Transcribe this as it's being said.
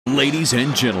Ladies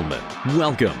and gentlemen,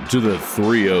 welcome to the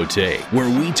 3-0 Take, where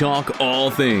we talk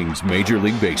all things Major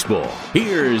League Baseball.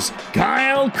 Here's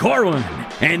Kyle Corwin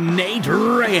and Nate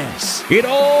Reyes. It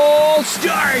all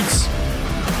starts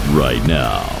right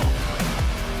now.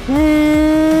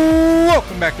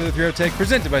 Welcome back to the 3-0 Take,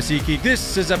 presented by SeatGeek.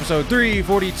 This is episode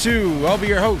 342. I'll be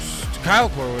your host, Kyle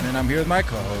Corwin, and I'm here with my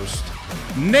co-host,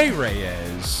 Nate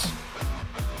Reyes.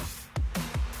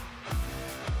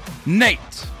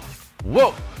 Nate.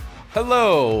 Whoa.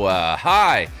 Hello.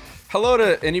 Hi. Hello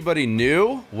to anybody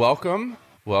new. Welcome.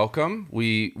 Welcome.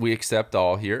 We accept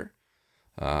all here,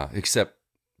 except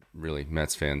really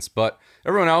Mets fans. But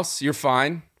everyone else, you're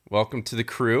fine. Welcome to the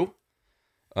crew.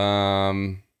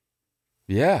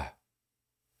 Yeah.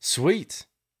 Sweet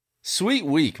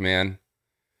week, man.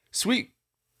 Sweet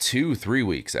 2-3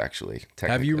 weeks, actually.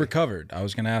 Have you recovered? I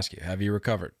was going to ask you, have you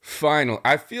recovered? Finally.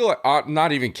 I feel like,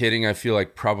 not even kidding, I feel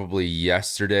like probably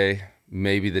yesterday,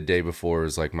 maybe the day before,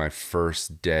 was like my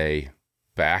first day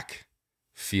back,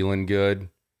 feeling good.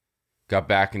 Got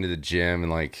back into the gym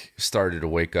and like started to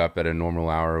wake up at a normal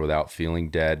hour without feeling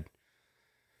dead.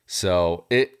 So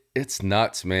it's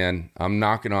nuts, man. I'm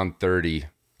knocking on 30.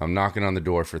 I'm knocking on the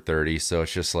door for 30. So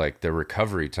it's just like the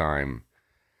recovery time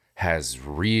has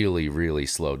really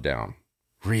slowed down.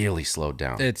 Really slowed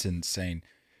down. It's insane.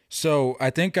 So I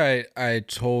think I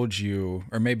told you,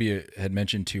 or maybe I had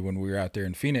mentioned to you when we were out there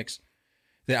in Phoenix,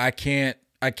 that I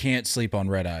can't sleep on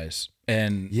red eyes.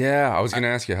 And yeah, I was going to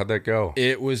ask you, how'd that go?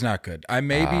 It was not good. I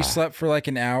maybe slept for like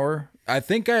an hour. I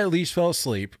think I at least fell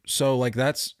asleep. So like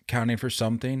that's counting for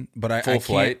something, but I can't.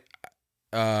 Flight?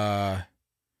 What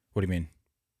do you mean?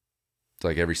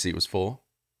 Like every seat was full?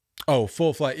 Oh,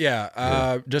 full flight.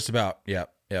 Yeah. Just about.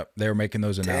 Yep. They were making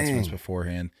those announcements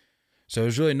beforehand. So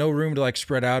there's really no room to like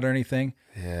spread out or anything.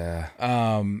 Yeah.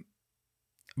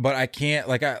 But I can't,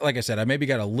 like I said, I maybe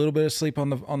got a little bit of sleep on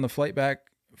the flight back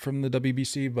from the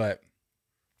WBC, but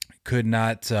could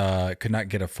not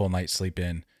get a full night's sleep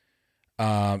in.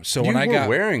 So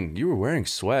when you were wearing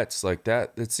sweats like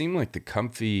that, it seemed like the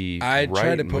comfy. I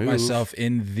tried to put myself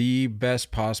in the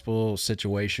best possible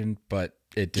situation, but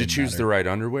it didn't. Did you choose the right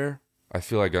underwear? I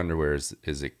feel like underwear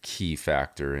is a key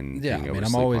factor in being able to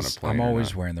sleep on a plane. I'm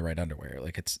always wearing the right underwear.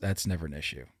 Like that's never an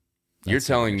issue. You're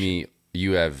telling me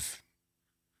you have.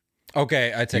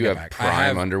 Okay, I take it back. You have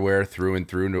prime underwear through and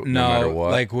through, no matter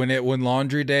what. Like when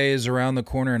laundry day is around the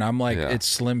corner and I'm like, it's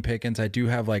slim pickings. I do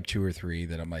have like 2 or 3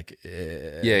 that I'm like,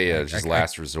 like, just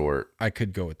last resort. I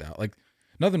could go with that. Like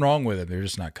nothing wrong with them. They're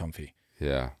just not comfy.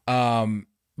 Yeah.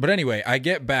 But anyway, I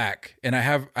get back and I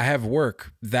have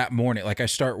work that morning. Like I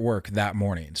start work that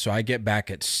morning, so I get back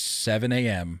at 7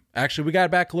 a.m. Actually, we got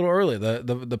back a little early.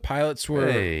 The pilots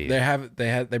were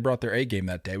they brought their A game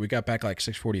that day. We got back like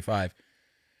 6:45.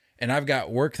 And I've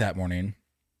got work that morning,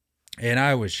 and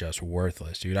I was just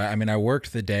worthless, dude. I mean, I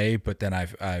worked the day, but then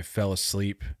I fell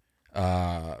asleep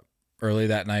early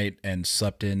that night and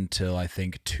slept in till I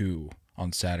think 2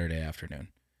 on Saturday afternoon.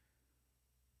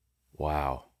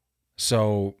 Wow.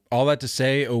 So all that to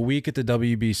say, a week at the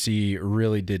WBC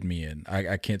really did me in.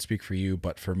 I can't speak for you,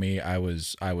 but for me, I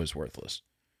was worthless.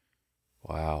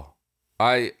 Wow.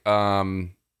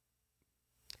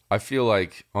 I feel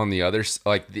like on the other,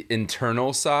 like the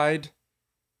internal side,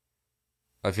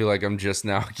 I feel like I'm just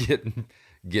now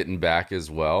getting back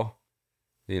as well.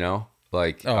 You know,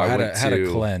 like I had a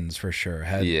cleanse for sure.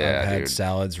 I've had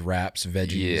salads, wraps,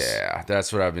 veggies. Yeah,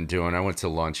 that's what I've been doing. I went to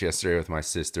lunch yesterday with my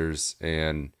sisters,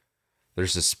 and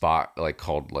there's a spot like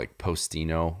called like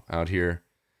Postino out here,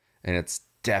 and it's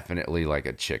definitely like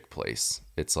a chick place.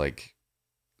 It's like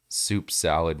soup,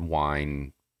 salad,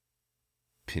 wine,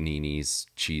 paninis,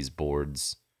 cheese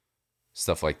boards,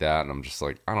 stuff like that. And I'm just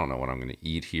like, I don't know what I'm going to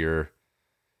eat here.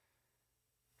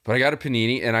 But I got a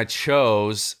panini, and I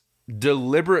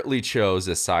deliberately chose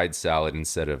a side salad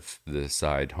instead of the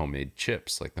side homemade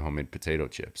chips, like the homemade potato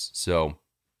chips. So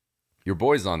your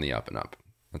boy's on the up and up.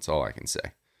 That's all I can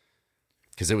say.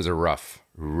 Because it was a rough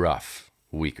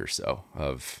week or so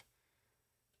of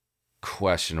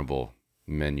questionable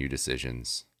menu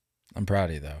decisions. I'm proud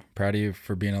of you, though. Proud of you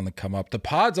for being on the come up. The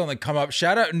pod's on the come up.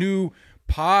 Shout out new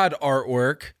pod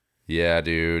artwork. Yeah,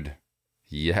 dude.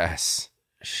 Yes.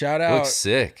 Shout out. Looks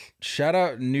sick. Shout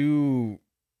out new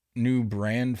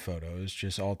brand photos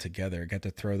just all together. Got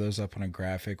to throw those up on a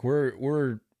graphic.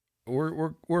 We're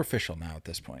official now at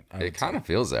this point. It kind of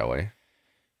feels that way.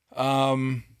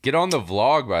 Get on the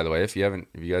vlog, by the way, if you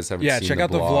guys haven't seen check the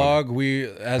out vlog. The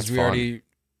vlog.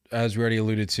 As we already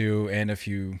alluded to, and if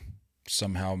you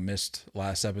somehow missed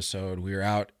last episode, we were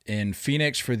out in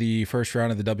Phoenix for the first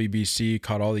round of the WBC,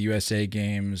 caught all the USA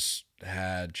games,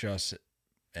 had just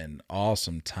an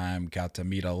awesome time. Got to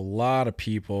meet a lot of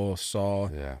people, saw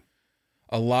Yeah.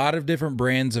 a lot of different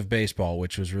brands of baseball,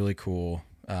 which was really cool.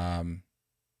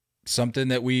 Something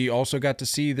that we also got to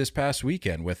see this past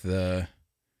weekend with the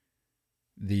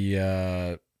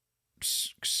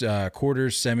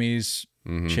quarters, semis,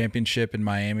 championship in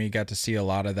Miami. Got to see a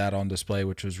lot of that on display,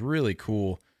 which was really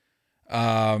cool.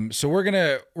 So we're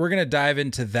gonna dive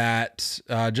into that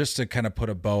just to kind of put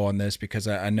a bow on this, because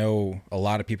I know a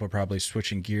lot of people are probably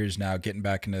switching gears now, getting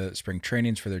back into spring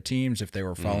trainings for their teams if they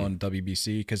were following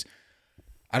WBC. Because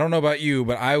I don't know about you,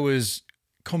 but I was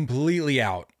completely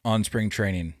out on spring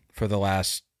training for the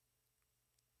last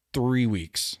 3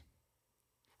 weeks.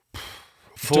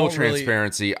 Full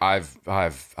transparency, I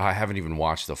haven't even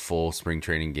watched the full spring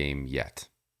training game yet.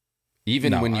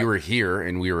 Even when you were here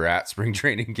and we were at spring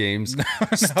training games,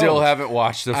 still haven't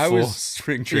watched the full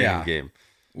spring training game.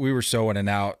 We were so in and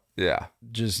out. Yeah.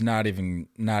 Just not even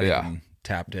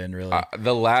tapped in, really.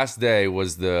 The last day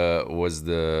was the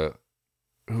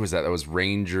who was that? That was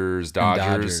Rangers,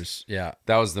 Dodgers. Yeah.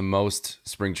 That was the most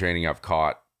spring training I've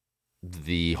caught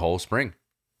the whole spring.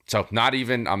 So not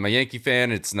even, I'm a Yankee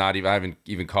fan. I haven't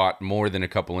even caught more than a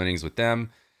couple innings with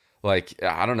them. Like,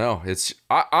 I don't know.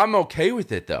 I'm okay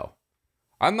with it though.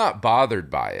 I'm not bothered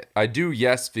by it. I do,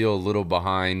 yes, feel a little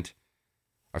behind.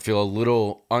 I feel a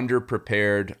little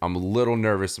underprepared. I'm a little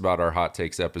nervous about our hot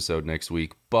takes episode next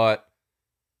week, but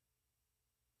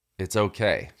it's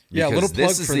okay. Yeah, a little plug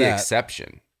this is for the that.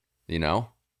 exception, you know?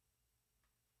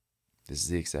 This is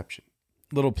the exception.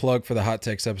 Little plug for the hot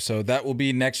takes episode. That will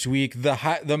be next week.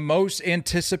 The most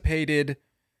anticipated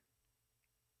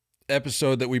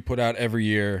episode that we put out every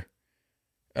year.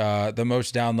 The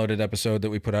most downloaded episode that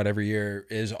we put out every year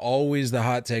is always the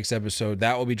hot takes episode.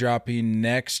 That will be dropping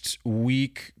next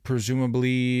week,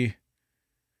 presumably.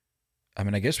 I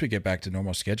mean, I guess we get back to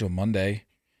normal schedule Monday,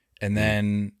 and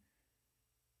then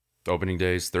opening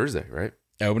day is Thursday, right?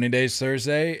 Opening day is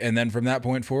Thursday, and then from that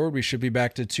point forward, we should be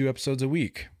back to 2 episodes a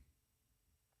week.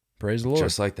 Praise the Lord.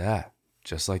 Just like that.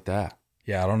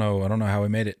 Yeah, I don't know how we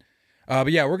made it.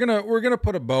 But yeah, we're gonna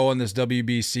put a bow on this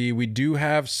WBC. We do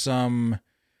have some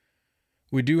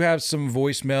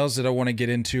voicemails that I want to get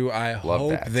into. I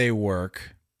hope they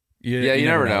work. You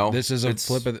never know. This is a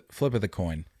flip of the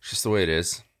coin. It's just the way it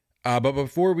is. But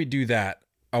before we do that,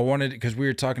 I wanted, because we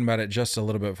were talking about it just a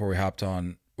little bit before we hopped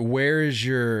on. Where is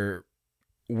your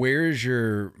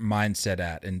mindset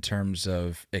at in terms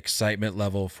of excitement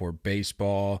level for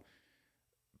baseball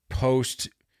post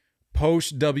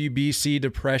WBC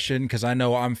depression? Because I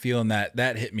know I'm feeling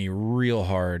that hit me real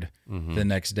hard the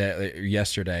next day,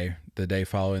 yesterday, the day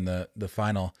following the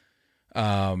final.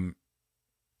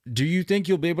 Do you think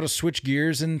you'll be able to switch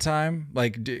gears in time?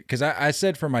 Like, because I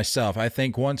said for myself, I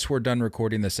think once we're done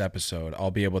recording this episode,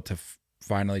 I'll be able to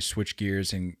finally switch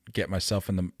gears and get myself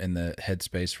in the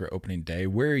headspace for opening day.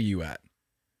 Where are you at?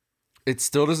 It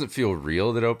still doesn't feel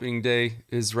real that opening day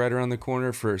is right around the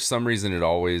corner. For some reason, it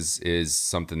always is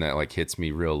something that like hits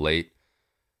me real late.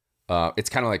 It's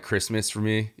kind of like Christmas for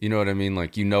me. You know what I mean?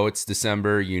 Like, it's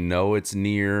December, it's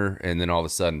near, and then all of a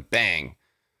sudden, bang,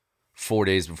 4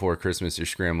 days before Christmas, you're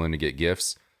scrambling to get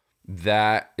gifts.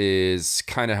 That is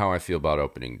kind of how I feel about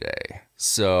opening day.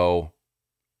 So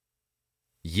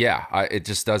yeah, it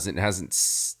just hasn't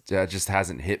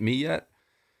hit me yet.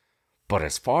 But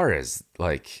as far as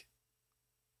like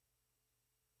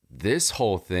this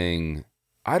whole thing,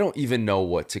 I don't even know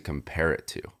what to compare it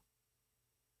to.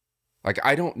 Like,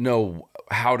 I don't know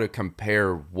how to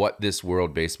compare what this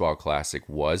World Baseball Classic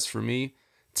was for me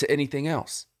to anything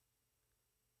else.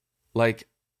 Like,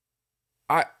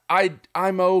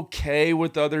 I'm okay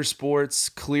with other sports.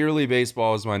 Clearly,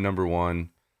 baseball is my number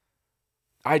one.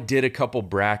 I did a couple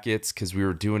brackets because we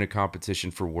were doing a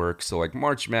competition for work. So like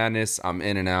March Madness, I'm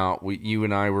in and out. You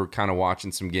and I were kind of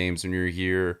watching some games when you were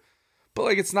here. But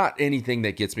like, it's not anything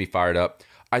that gets me fired up.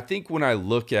 I think when I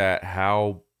look at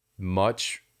how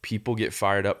much people get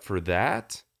fired up for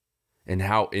that and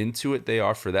how into it they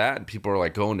are for that, and people are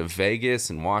like going to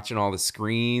Vegas and watching all the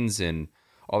screens and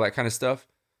all that kind of stuff,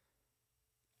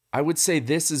 I would say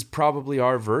this is probably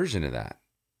our version of that.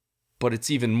 But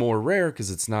it's even more rare because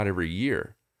it's not every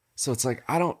year. So it's like,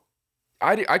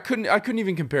 I couldn't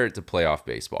even compare it to playoff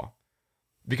baseball.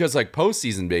 Because like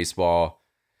postseason baseball,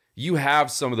 you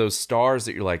have some of those stars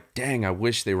that you're like, dang, I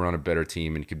wish they were on a better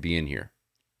team and could be in here.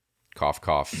 Cough,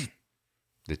 cough.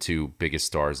 The two biggest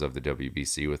stars of the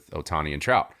WBC with Ohtani and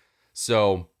Trout.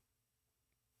 So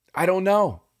I don't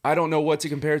know. I don't know what to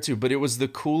compare it to, but it was the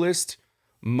coolest,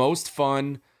 most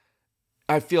fun.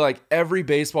 I feel like every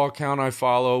baseball account I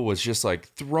follow was just like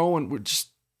throwing just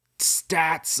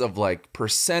stats of like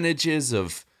percentages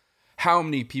of how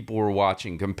many people were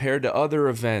watching compared to other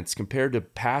events, compared to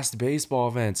past baseball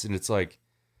events. And it's like,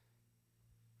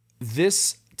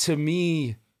 this to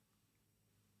me,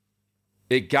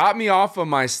 it got me off of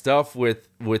my stuff with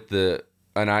the,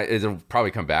 and it'll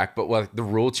probably come back, but like the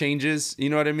rule changes,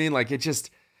 you know what I mean? Like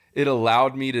it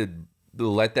allowed me to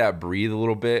let that breathe a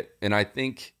little bit. And I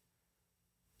think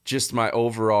just my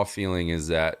overall feeling is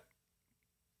that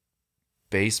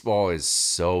baseball is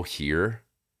so here.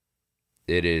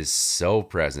 It is so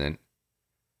present.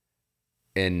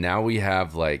 And now we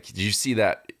have like, did you see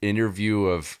that interview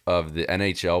of the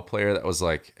NHL player that was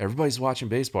like, everybody's watching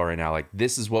baseball right now. Like,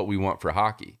 this is what we want for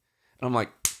hockey. And I'm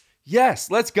like, yes,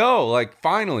 let's go. Like,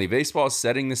 finally, baseball is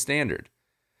setting the standard.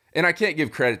 And I can't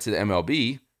give credit to the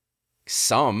MLB,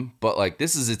 but like,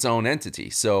 this is its own entity.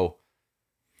 So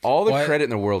all the credit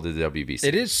in the world to the WBC.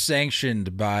 It is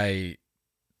sanctioned by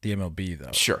the MLB,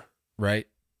 though. Sure. Right?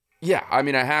 Yeah. I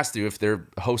mean, it has to if they're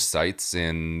host sites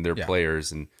and they're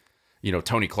players. And, you know,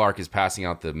 Tony Clark is passing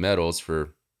out the medals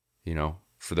for, you know,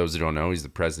 for those who don't know, he's the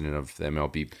president of the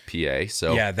MLBPA.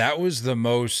 So yeah, that was the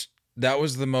most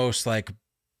like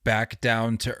back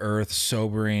down to earth,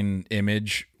 sobering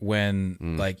image when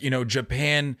like, you know,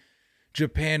 Japan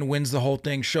wins the whole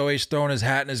thing. Shohei's throwing his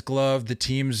hat in his glove. The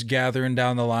team's gathering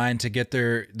down the line to get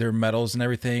their medals and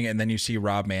everything. And then you see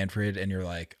Rob Manfred and you're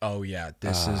like, oh yeah,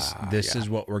 this is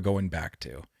what we're going back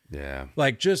to. Yeah.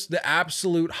 Like just the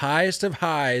absolute highest of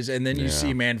highs. And then you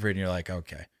see Manfred and you're like,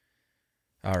 okay,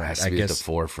 all right. I guess at the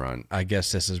forefront. I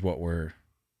guess this is what we're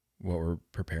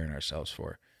preparing ourselves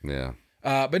for. Yeah.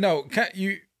 But no,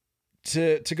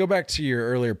 to go back to your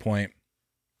earlier point,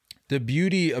 the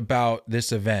beauty about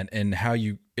this event and how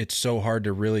it's so hard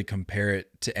to really compare it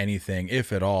to anything,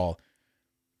 if at all,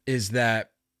 is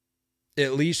that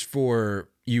at least for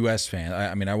U.S. fans,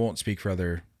 I mean, I won't speak for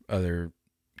other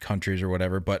countries or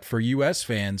whatever, but for U.S.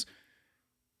 fans,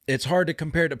 it's hard to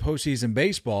compare to postseason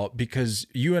baseball because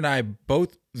you and I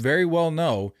both very well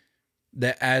know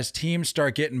that as teams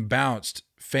start getting bounced,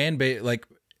 fan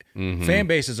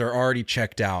bases are already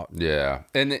checked out. Yeah.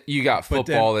 And you got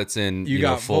football that's in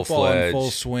football full-fledged. in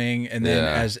full swing. And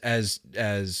then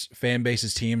as fan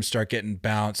bases teams start getting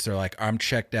bounced, they're like, I'm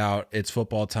checked out. It's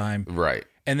football time. Right.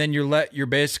 And then you're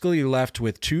basically left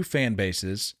with two fan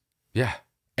bases. Yeah.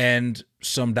 And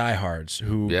some diehards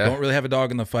who don't really have a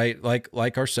dog in the fight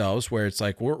like ourselves, where it's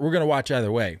like, we're going to watch either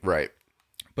way. Right.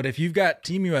 But if you've got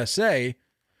Team USA,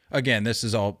 again, this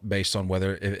is all based on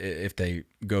whether if they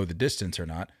go the distance or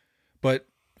not. But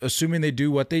assuming they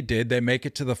do what they did, they make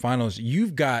it to the finals.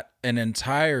 You've got an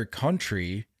entire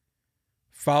country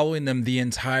following them the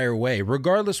entire way,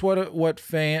 regardless what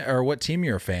fan or what team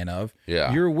you're a fan of.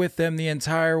 Yeah, you're with them the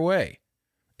entire way,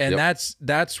 and that's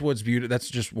what's beautiful. That's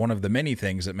just one of the many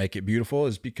things that make it beautiful,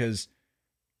 is because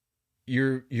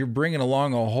you're bringing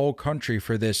along a whole country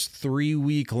for this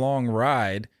 3-week long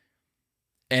ride,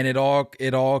 and it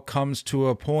all comes to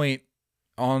a point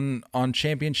on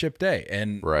championship day.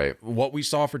 And what we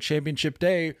saw for championship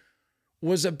day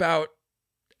was about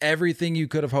everything you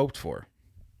could have hoped for.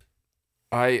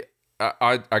 I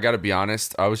gotta be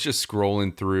honest, I was just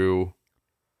scrolling through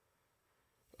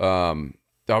Instagram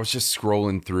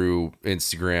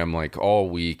like all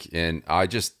week, and I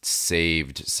just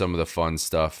saved some of the fun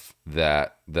stuff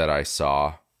that I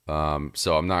saw.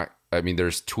 So I'm not, I mean,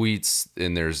 there's tweets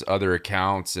and there's other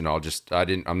accounts, and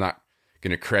I'm not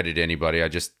going to credit anybody. I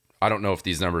don't know if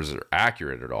these numbers are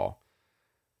accurate at all.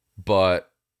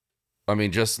 But I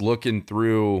mean, just looking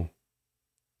through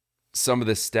some of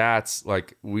the stats,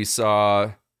 like we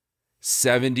saw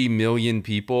 70 million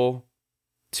people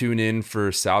tune in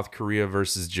for South Korea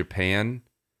versus Japan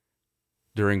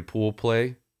during pool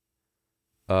play.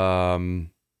 All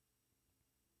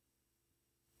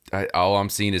I'm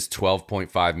seeing is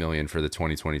 12.5 million for the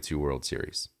 2022 World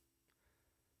Series.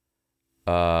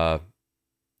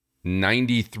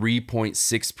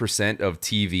 93.6% of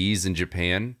TVs in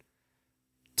Japan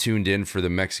tuned in for the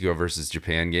Mexico versus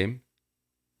Japan game.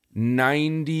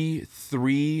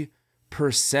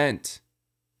 93%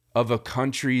 of a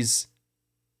country's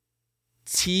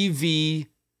TV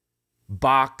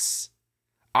box.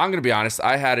 I'm going to be honest,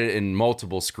 I had it in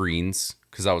multiple screens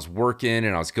because I was working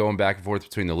and I was going back and forth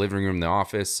between the living room and the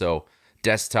office. So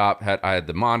desktop, I had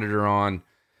the monitor on,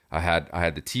 I had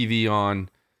the TV on.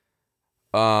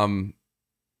 I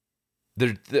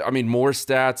mean, more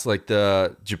stats, like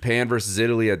the Japan versus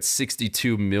Italy had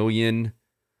 62 million.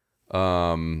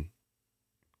 What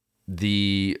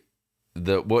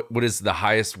is the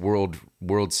highest World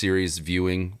Series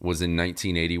viewing was in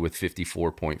 1980 with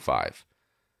 54.5.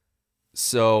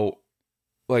 So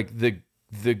like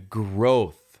the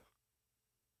growth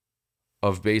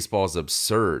of baseball is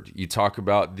absurd. You talk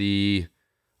about the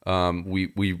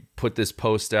we put this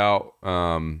post out,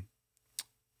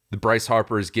 the Bryce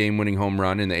Harper's game-winning home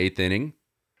run in the 8th inning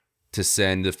to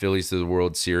send the Phillies to the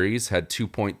World Series had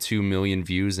 2.2 million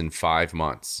views in 5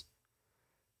 months.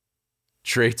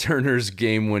 Trey Turner's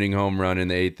game-winning home run in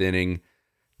the 8th inning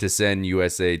to send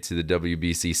USA to the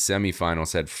WBC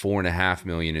semifinals had 4.5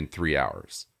 million in 3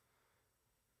 hours.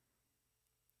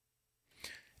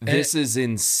 This is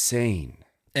insane.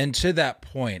 And to that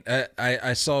point,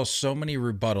 I saw so many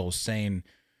rebuttals saying,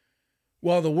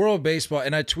 well, the World Baseball,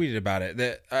 and I tweeted about it,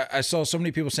 that I saw so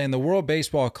many people saying the World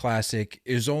Baseball Classic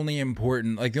is only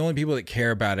important, like the only people that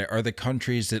care about it are the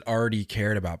countries that already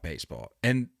cared about baseball.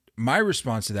 And my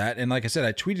response to that, and like I said,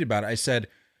 I tweeted about it, I said,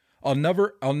 I'll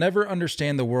never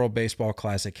understand the World Baseball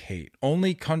Classic hate.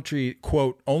 Only countries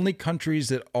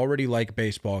that already like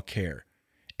baseball care.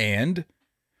 And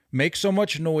make so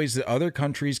much noise that other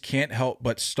countries can't help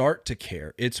but start to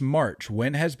care. It's March.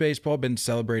 When has baseball been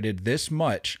celebrated this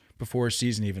much before a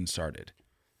season even started?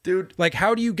 Dude, like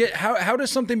how do you get how does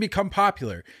something become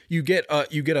popular? You get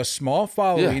a small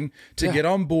following to get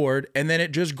on board, and then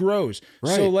it just grows.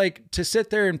 Right. So like to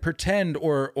sit there and pretend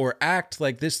or act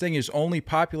like this thing is only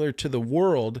popular to the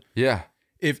world. Yeah.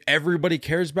 If everybody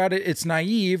cares about it, it's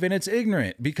naive and it's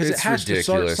ignorant because it has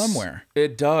ridiculous. To start somewhere.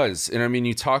 It does. And I mean,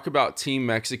 you talk about Team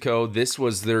Mexico, this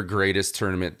was their greatest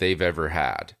tournament they've ever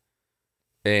had.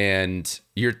 And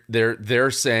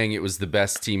they're saying it was the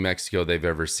best Team Mexico they've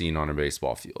ever seen on a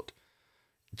baseball field.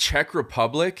 Czech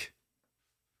Republic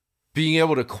being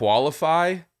able to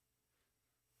qualify,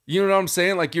 you know what I'm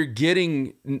saying? Like you're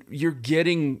getting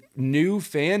new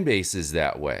fan bases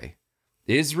that way.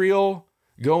 Israel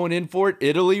going in for it.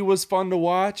 Italy was fun to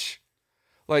watch.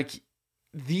 Like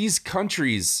these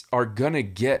countries are gonna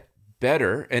get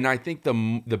better, and I think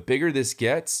the bigger this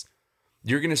gets,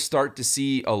 you're going to start to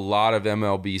see a lot of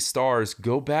MLB stars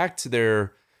go back to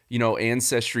their,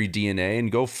 ancestry DNA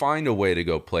and go find a way to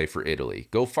go play for Italy.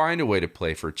 Go find a way to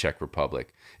play for Czech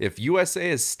Republic. If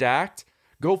USA is stacked,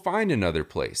 go find another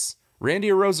place. Randy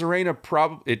Arozarena,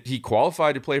 he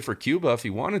qualified to play for Cuba if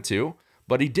he wanted to,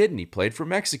 but he didn't. He played for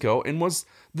Mexico and was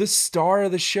the star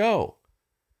of the show.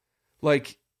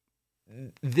 Like,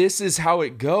 this is how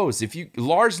it goes.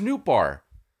 Lars Nootbaar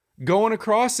going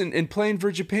across and playing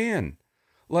for Japan.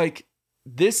 Like,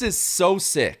 this is so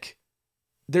sick.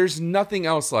 There's nothing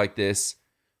else like this.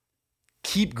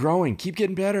 Keep growing. Keep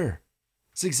getting better.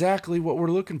 It's exactly what we're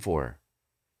looking for.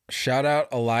 Shout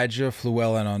out Elijah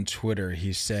Fluellen on Twitter.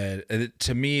 He said,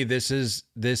 to me, this is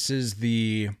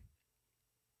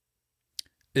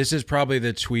probably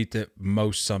the tweet that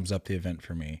most sums up the event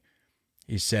for me.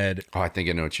 He said, I think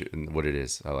I know what it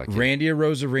is. I like it. Randy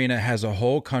Arozarena has a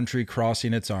whole country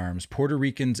crossing its arms. Puerto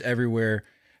Ricans everywhere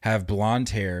have blonde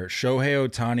hair. Shohei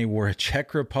Ohtani wore a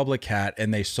Czech Republic hat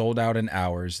and they sold out in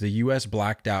hours. The U.S.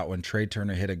 blacked out when Trey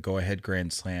Turner hit a go-ahead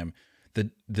grand slam.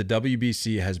 The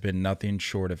WBC has been nothing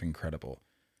short of incredible.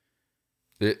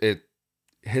 It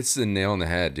hits the nail on the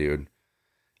head, dude.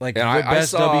 Like the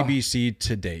best WBC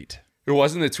to date. It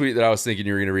wasn't the tweet that I was thinking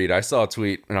you were going to read. I saw a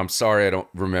tweet, and I'm sorry I don't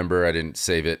remember. I didn't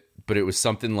save it. But it was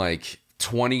something like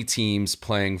 20 teams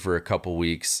playing for a couple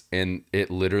weeks, and it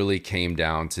literally came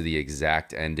down to the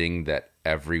exact ending that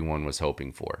everyone was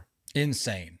hoping for.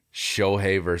 Insane.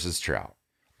 Shohei versus Trout.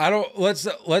 Let's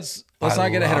not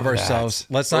get ahead of ourselves.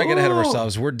 Let's not get ahead of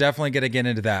ourselves. We're definitely going to get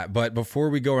into that. But before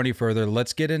we go any further,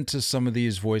 let's get into some of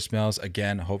these voicemails.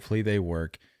 Again, hopefully they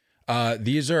work.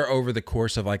 These are over the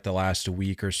course of like the last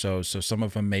week or so. So some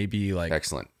of them may be like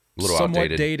excellent, a little somewhat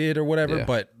outdated. Dated or whatever,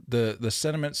 but the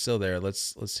sentiment's still there.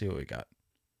 Let's see what we got.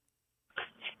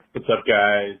 What's up,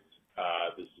 guys?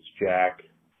 This is Jack,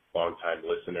 longtime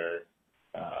listener.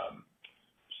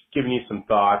 Just giving you some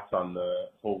thoughts on the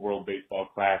whole World Baseball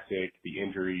Classic, the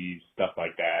injuries, stuff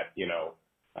like that.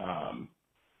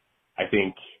 I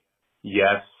think,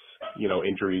 yes,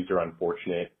 injuries are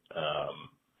unfortunate,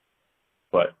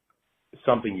 but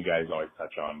something you guys always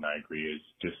touch on, and I agree, is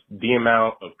just the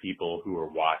amount of people who are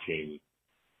watching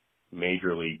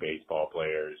Major League Baseball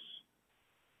players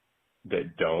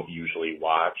that don't usually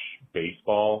watch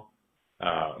baseball.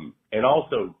 And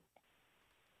also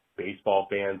baseball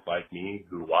fans like me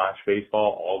who watch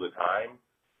baseball all the time,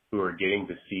 who are getting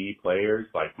to see players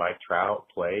like Mike Trout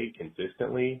play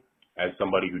consistently as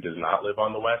somebody who does not live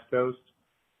on the West Coast.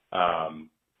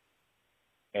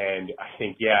 And I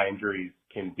think, injuries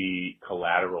can be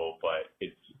collateral, but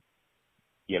it's,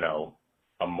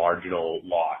 a marginal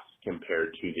loss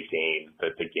compared to the game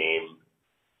that the game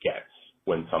gets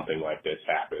when something like this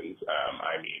happens.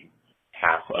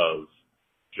 Half of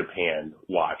Japan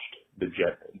watched the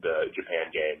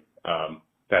Japan game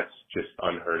That's just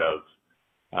unheard of.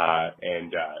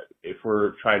 And if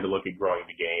we're trying to look at growing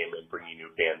the game and bringing new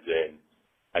fans in,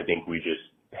 I think we just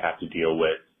have to deal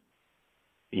with,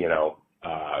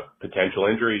 potential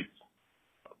injuries,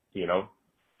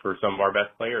 for some of our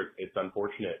best players. It's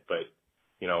unfortunate, but,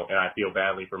 and I feel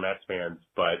badly for Mets fans,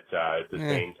 but at the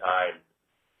same time,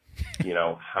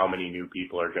 how many new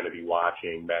people are going to be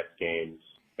watching Mets games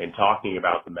and talking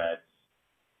about the Mets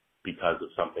because of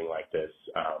something like this?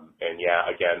 And yeah,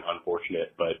 again,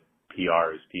 unfortunate, but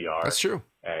PR is PR. That's true.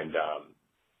 And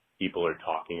people are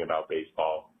talking about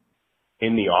baseball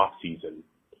in the off season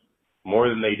more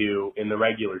than they do in the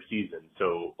regular season.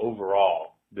 So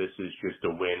overall, this is just a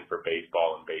win for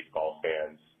baseball and baseball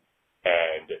fans.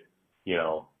 And,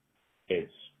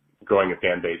 it's growing a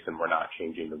fan base, and we're not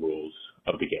changing the rules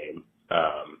of the game.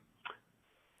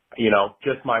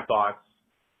 Just my thoughts,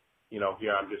 here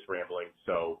I'm just rambling.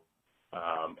 So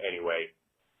anyway,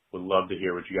 would love to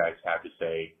hear what you guys have to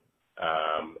say.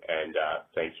 And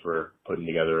thanks for putting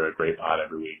together a great pod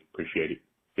every week. Appreciate it.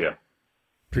 Yeah.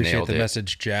 Appreciate the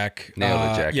message, Jack.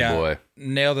 Nailed it, Jackie boy.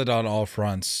 Nailed it on all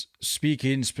fronts.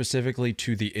 Speaking specifically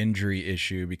to the injury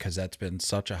issue, because that's been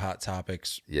such a hot topic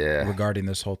regarding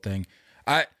this whole thing.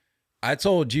 I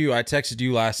told you, I texted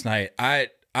you last night. I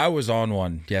was on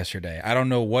one yesterday. I don't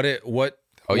know what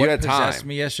you had possessed time.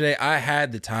 me yesterday. I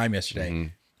had the time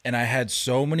yesterday, and I had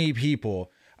so many people.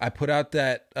 I put out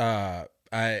that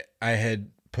I had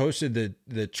posted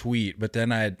the tweet, but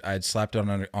then I'd slapped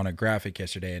it on a graphic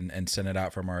yesterday and sent it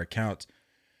out from our account.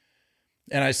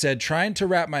 And I said, trying to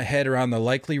wrap my head around the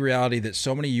likely reality that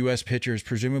so many U.S. pitchers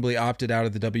presumably opted out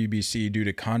of the WBC due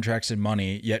to contracts and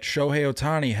money, yet Shohei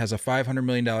Ohtani has a $500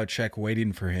 million check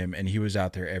waiting for him, and he was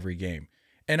out there every game.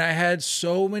 And I had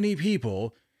so many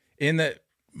people in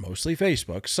mostly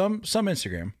Facebook, some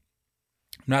Instagram.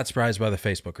 I'm not surprised by the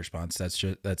Facebook response.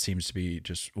 That seems to be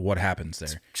just what happens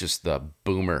there. It's just the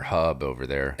boomer hub over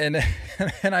there. And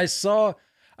I saw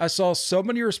so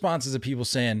many responses of people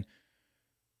saying,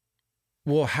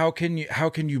 well, how can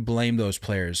you blame those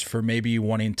players for maybe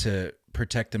wanting to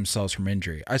protect themselves from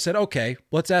injury? I said, okay,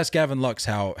 let's ask Gavin Lux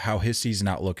how his season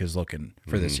outlook is looking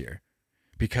for this year,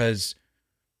 because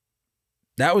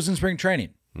that was in spring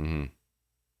training. Mm-hmm.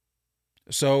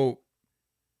 So,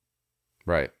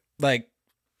 right, like,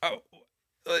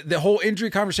 the whole injury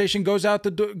conversation goes out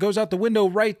the window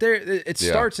right there. It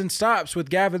starts and stops with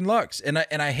Gavin Lux, and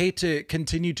I hate to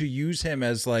continue to use him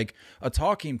as like a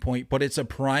talking point, but it's a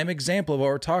prime example of what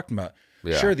we're talking about.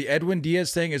 Yeah. Sure, the Edwin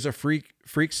Diaz thing is a freak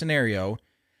scenario,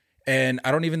 and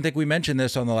I don't even think we mentioned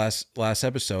this on the last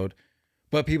episode,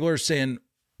 but people are saying,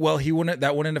 well,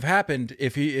 that wouldn't have happened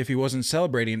if he wasn't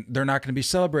celebrating. They're not going to be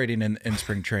celebrating in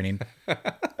spring training.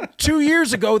 2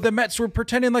 years ago, the Mets were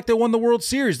pretending like they won the World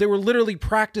Series. They were literally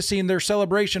practicing their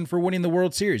celebration for winning the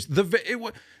World Series.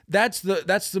 That's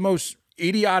the most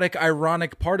idiotic,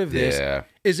 ironic part of this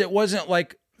is it wasn't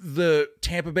like the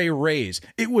Tampa Bay Rays.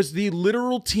 It was the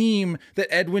literal team that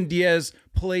Edwin Diaz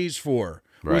plays for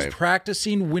was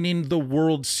practicing winning the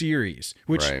World Series,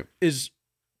 which is,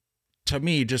 to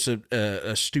me, just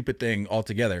a stupid thing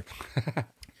altogether. That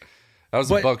was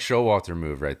a Buck Showalter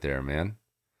move right there, man.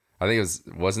 I think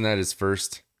wasn't that his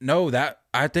first? No,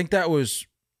 I think that was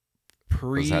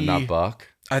Was that not Buck?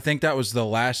 I think that was the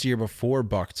last year before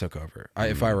Buck took over,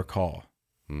 if I recall.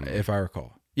 If I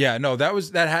recall. Yeah, no, that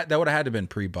would have had to have been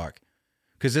pre-Buck.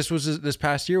 Because this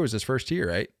past year was his first year,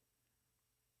 right?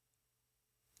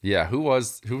 Yeah, who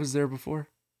was there before?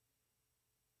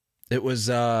 It was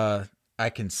I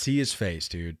can see his face,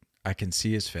 dude. I can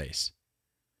see his face.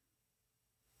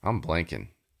 I'm blanking.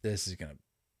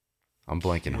 I'm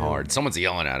blanking hard. Someone's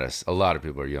yelling at us. A lot of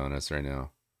people are yelling at us right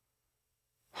now.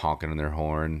 Honking on their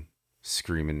horn,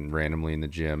 screaming randomly in the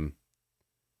gym.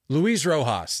 Luis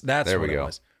Rojas. That's what it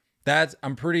was.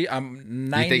 I'm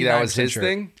 99% You think that was his sure.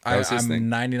 thing? I'm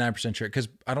 99% sure, because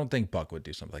I don't think Buck would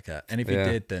do something like that. And if he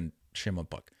did, then shame on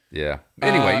Buck. Yeah.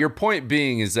 Anyway, your point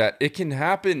being is that it can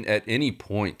happen at any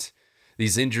point.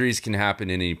 These injuries can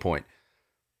happen at any point.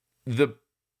 The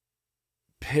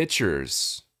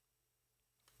pitchers,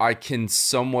 I can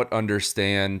somewhat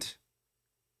understand.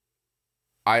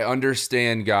 I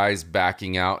understand guys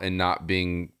backing out and not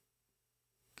being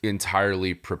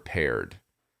entirely prepared.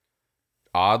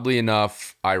 Oddly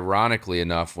enough, ironically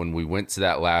enough, when we went to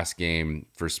that last game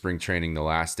for spring training, the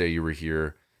last day you were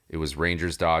here, it was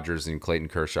Rangers, Dodgers, and Clayton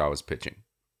Kershaw was pitching.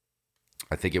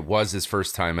 I think it was his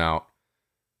first time out.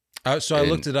 So I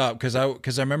looked it up because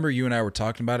I remember you and I were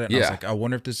talking about it. And I was like, I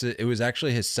wonder if it was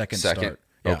actually his second start.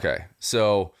 Yeah. Okay.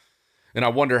 So, and I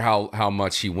wonder how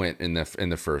much he went in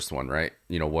the first one, right?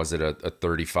 Was it a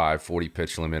 35, 40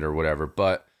 pitch limit or whatever?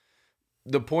 But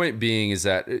the point being is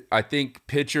that I think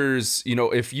pitchers,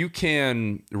 if you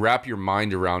can wrap your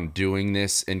mind around doing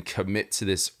this and commit to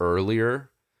this earlier,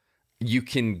 you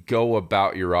can go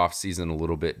about your offseason a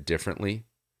little bit differently.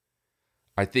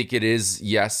 I think it is,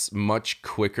 yes, much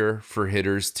quicker for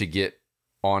hitters to get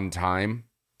on time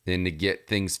and to get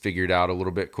things figured out a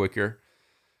little bit quicker.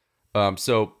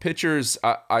 So pitchers,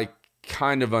 I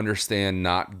kind of understand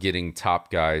not getting top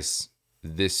guys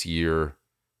this year,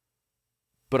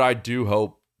 but I do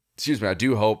hope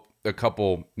a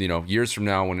couple, years from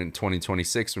now, when in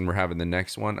 2026, when we're having the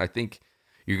next one, I think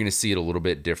you're going to see it a little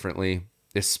bit differently,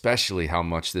 especially how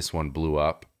much this one blew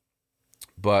up.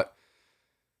 But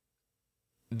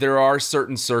there are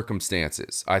certain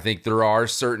circumstances. I think there are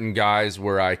certain guys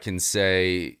where I can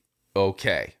say,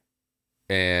 okay,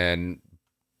 and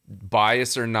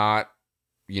bias or not,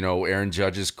 Aaron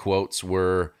Judge's quotes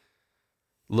were,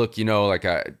 look,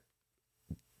 the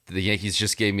Yankees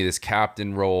just gave me this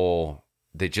captain role.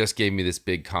 They just gave me this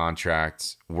big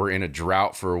contract. We're in a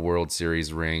drought for a World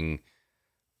Series ring.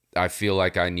 I feel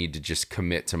like I need to just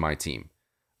commit to my team.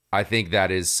 I think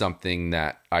that is something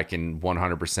that I can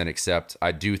 100% accept.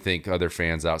 I do think other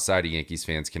fans outside of Yankees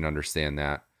fans can understand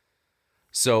that.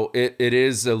 So it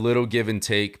is a little give and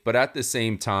take, but at the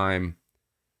same time,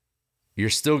 you're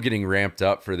still getting ramped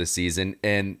up for the season,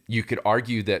 and you could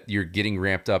argue that you're getting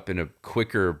ramped up in a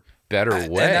quicker, better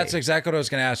way. And that's exactly what I was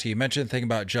going to ask you. You mentioned the thing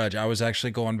about Judge. I was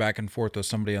actually going back and forth with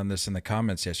somebody on this in the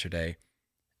comments yesterday.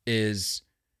 They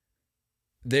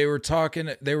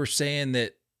were saying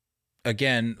that,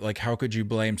 again, like, how could you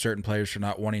blame certain players for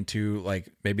not wanting to, like,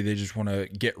 maybe they just want to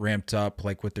get ramped up,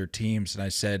 like, with their teams. And I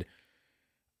said,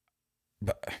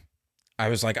 but I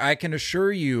was like, I can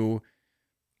assure you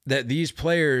that these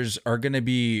players are going to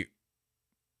be,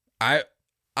 I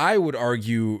would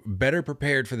argue, better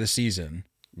prepared for the season.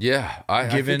 Yeah,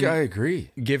 I think I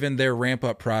agree. Given their ramp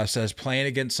up process, playing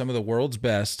against some of the world's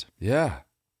best. Yeah.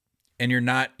 And you're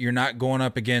not going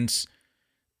up against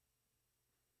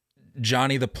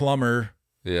Johnny the plumber.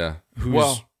 Yeah.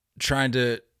 Who's trying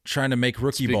to make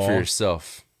rookie ball. Speak for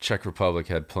yourself. Czech Republic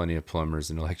had plenty of plumbers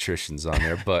and electricians on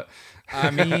there, but I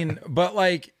mean, but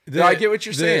like, I get what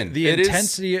you're saying. The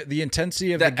intensity of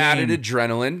the game, added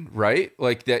adrenaline, right?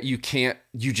 Like that you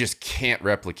just can't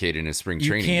replicate in a spring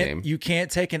training game. You can't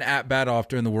take an at bat off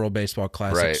during the World Baseball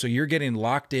Classic, right. So you're getting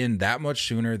locked in that much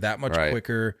sooner, that much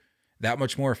quicker, that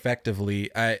much more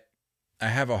effectively. I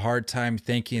have a hard time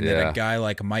thinking that a guy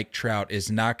like Mike Trout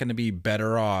is not going to be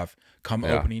better off come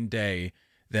opening day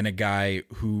than a guy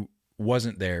who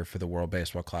wasn't there for the World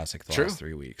Baseball Classic the last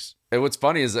 3 weeks. And what's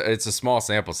funny is it's a small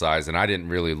sample size, and I didn't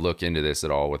really look into this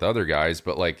at all with other guys,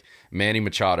 but like Manny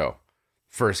Machado,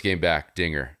 first game back,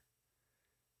 dinger.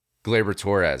 Gleyber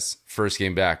Torres, first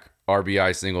game back,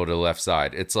 RBI single to the left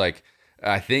side. It's like,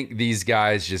 I think these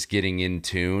guys just getting in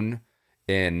tune,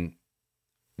 and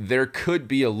there could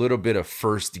be a little bit of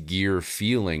first gear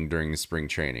feeling during the spring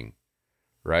training,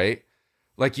 right?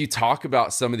 Like you talk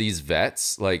about some of these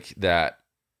vets like that,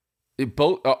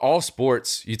 all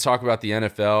sports, you talk about the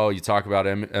NFL, you talk about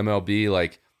MLB,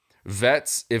 like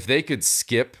vets, if they could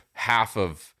skip half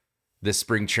of the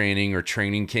spring training or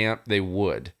training camp, they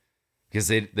would, because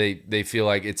they feel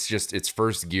like it's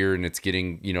first gear and it's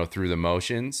getting, through the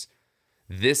motions.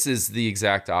 This is the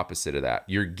exact opposite of that.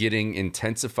 You're getting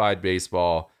intensified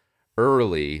baseball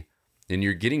early, and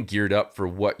you're getting geared up for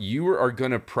what you are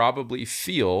going to probably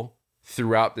feel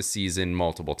throughout the season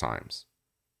multiple times.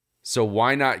 So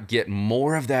why not get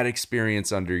more of that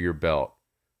experience under your belt?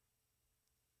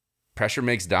 Pressure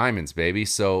makes diamonds, baby.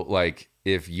 So like,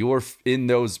 if you're in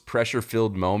those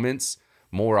pressure-filled moments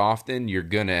more often, you're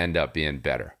going to end up being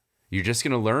better. You're just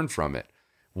going to learn from it.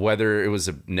 Whether it was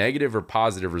a negative or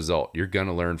positive result, you're going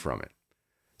to learn from it.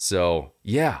 So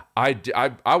yeah,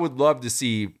 I would love to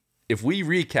see, if we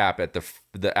recap at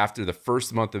after the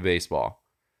first month of baseball,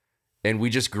 and we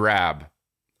just grab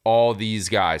all these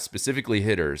guys, specifically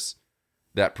hitters,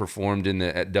 that performed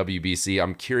at WBC.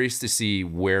 I'm curious to see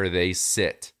where they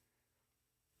sit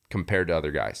compared to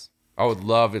other guys. I would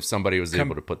love if somebody was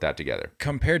able to put that together.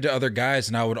 Compared to other guys,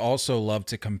 and I would also love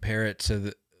to compare it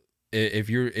to if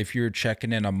you're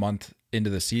checking in a month into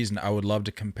the season, I would love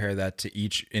to compare that to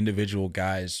each individual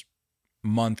guy's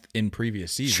month in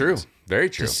previous seasons. True. Very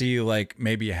true. To see like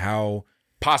maybe how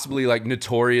possibly like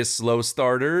notorious slow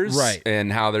starters, right,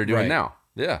 and how they're doing now.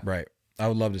 Yeah. Right. I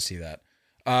would love to see that.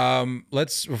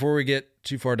 Before we get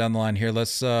too far down the line here,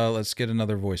 let's get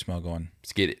another voicemail going.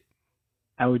 Let's get it.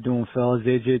 How we doing, fellas?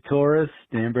 AJ Torres,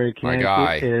 Danbury, Connecticut. My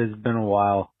guy. It has been a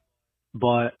while,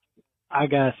 but I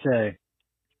gotta say,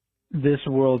 this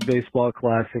World Baseball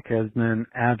Classic has been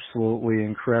absolutely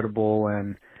incredible,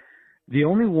 and The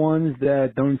only ones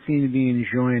that don't seem to be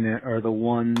enjoying it are the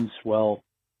ones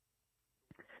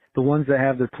that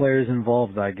have their players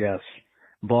involved, I guess.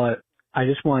 But I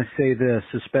just want to say this,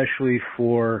 especially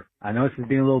I know this is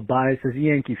being a little biased as a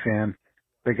Yankee fan,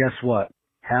 but guess what?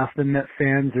 Half the Met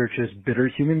fans are just bitter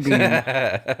human beings,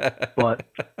 but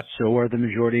so are the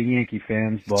majority of Yankee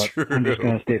fans, but True. I'm just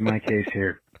going to state my case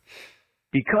here.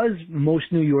 Because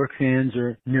most New York fans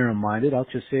are narrow-minded, I'll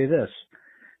just say this.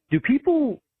 Do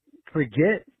people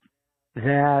forget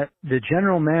that the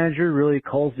general manager really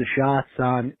calls the shots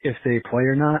on if they play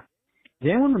or not?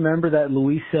 Does anyone remember that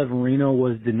Luis Severino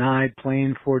was denied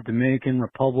playing for Dominican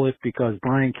Republic because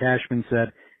Brian Cashman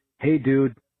said, hey,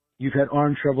 dude, you've had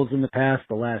arm troubles in the past,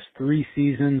 the last 3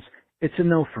 seasons. It's a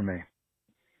no for me.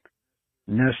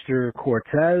 Nestor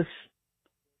Cortez,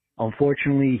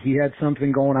 unfortunately, he had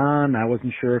something going on. I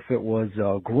wasn't sure if it was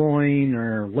a groin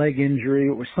or leg injury.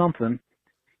 It was something.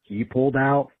 He pulled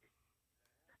out.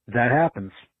 That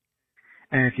happens.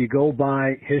 And if you go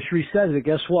by, history says it,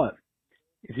 guess what?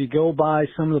 If you go by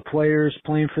some of the players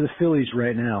playing for the Phillies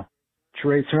right now,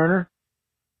 Trey Turner,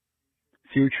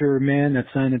 future man that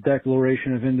signed the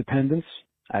Declaration of Independence.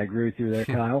 I agree with you there,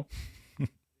 Kyle.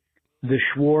 The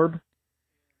Schwarb.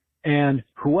 And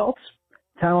who else?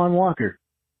 Talon Walker.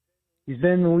 He's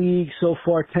been in the league so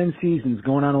far 10 seasons,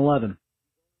 going on 11.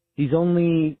 He's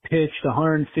only pitched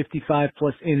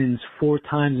 155-plus innings 4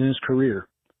 times in his career.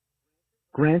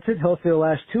 Granted, healthy the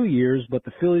last 2 years, but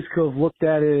the Phillies could have looked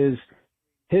at his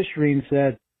history and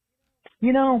said,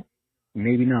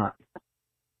 maybe not.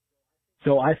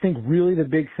 So I think really the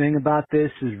big thing about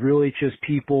this is really just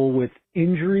people with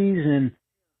injuries, and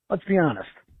let's be honest,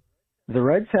 the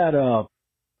Reds had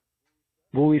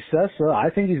Luis Sessa. I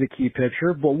think he's a key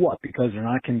pitcher, but what? Because they're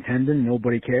not contending,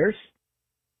 nobody cares?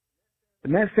 The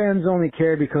Met fans only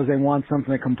care because they want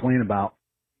something to complain about.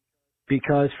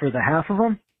 Because for the half of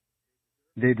them,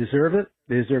 they deserve it.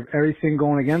 They deserve everything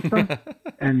going against them.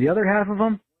 And the other half of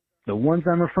them, the ones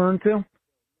I'm referring to,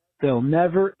 they'll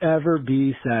never, ever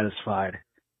be satisfied.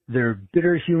 They're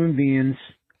bitter human beings.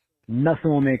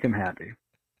 Nothing will make them happy.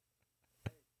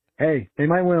 Hey, they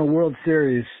might win a World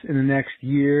Series in the next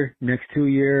year, next 2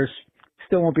 years.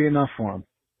 Still won't be enough for them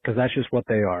because that's just what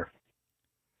they are.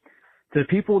 To the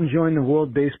people enjoying the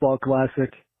World Baseball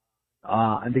Classic,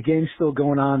 and the game's still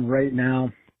going on right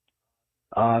now,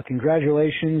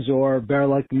 congratulations, or better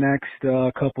luck the next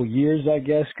couple years, I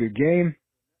guess. Good game.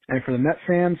 And for the Met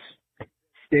fans,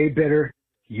 stay bitter.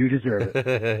 You deserve it.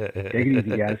 Take it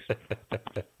easy, guys.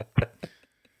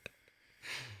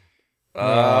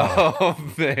 Oh,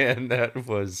 man, that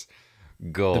was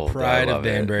gold. The pride of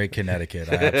Danbury, Connecticut.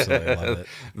 I absolutely love it.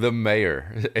 The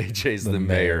mayor. AJ's the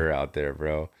mayor out there,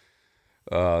 bro.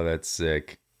 Oh, that's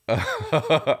sick. Yeah,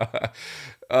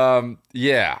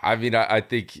 I mean, I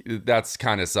think that's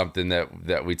kind of something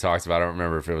that we talked about. I don't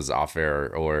remember if it was off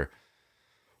air or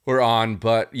on,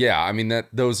 but yeah, I mean,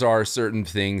 those are certain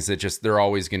things that just, they're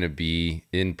always going to be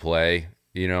in play,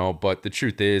 but the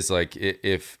truth is, like,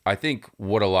 if I think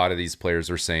what a lot of these players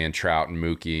are saying, Trout and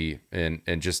Mookie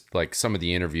and just like some of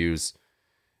the interviews,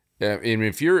 and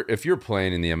if you're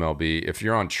playing in the MLB, if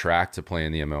you're on track to play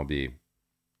in the MLB,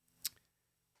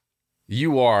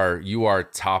 you are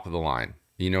top of the line.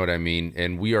 You know what I mean?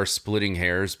 And we are splitting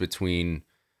hairs between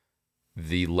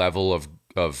the level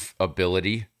of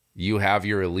ability. You have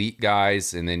your elite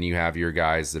guys, and then you have your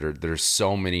guys there's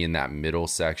so many in that middle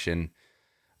section.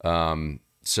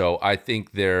 So I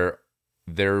think there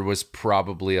was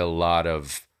probably a lot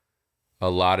of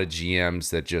GMs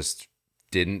that just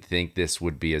didn't think this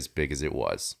would be as big as it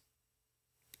was,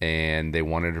 and they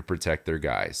wanted to protect their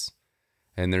guys.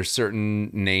 And there's certain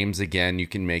names, again, you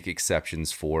can make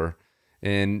exceptions for.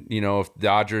 And, if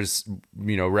Dodgers,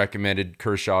 recommended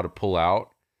Kershaw to pull out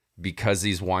because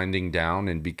he's winding down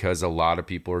and because a lot of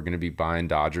people are going to be buying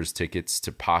Dodgers tickets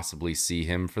to possibly see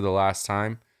him for the last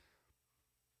time,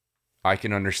 I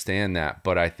can understand that.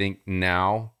 But I think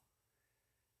now,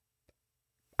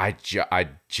 I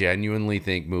genuinely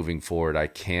think moving forward, I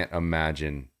can't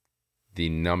imagine the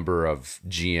number of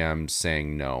GMs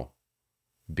saying no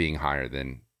being higher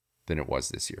than it was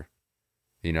this year.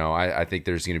 I think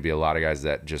there's going to be a lot of guys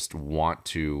that just want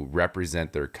to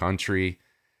represent their country,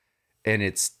 and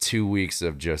it's 2 weeks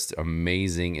of just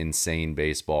amazing, insane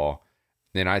baseball.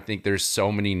 And I think there's so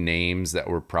many names that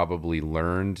were probably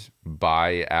learned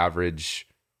by average,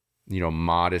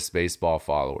 modest baseball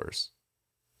followers.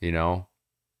 Lars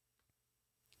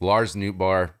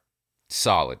Nootbaar,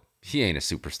 solid. He ain't a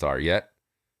superstar yet.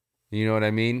 You know what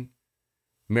I mean?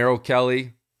 Merrill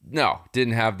Kelly, no,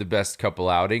 didn't have the best couple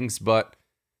outings, but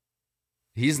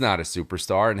He's not a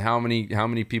superstar. And how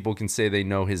many people can say they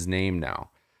know his name now?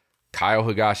 Kyle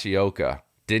Higashioka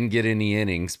didn't get any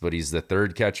innings, but he's the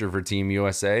third catcher for Team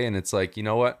USA. And it's like, you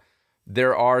know what?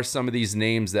 There are some of these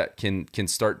names that can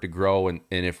start to grow. And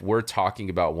if we're talking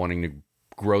about wanting to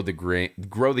grow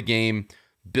the game,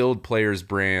 build players'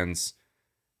 brands,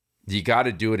 you got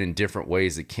to do it in different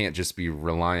ways. It can't just be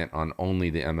reliant on only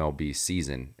the MLB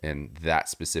season and that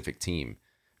specific team.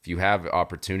 If you have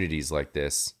opportunities like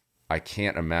this, I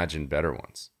can't imagine better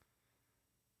ones.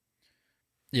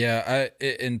 Yeah,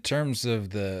 in terms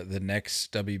of the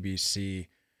next WBC,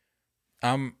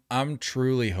 I'm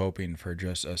truly hoping for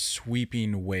just a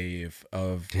sweeping wave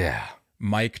of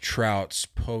Mike Trout's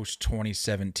post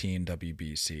 2017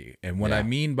 WBC. And what I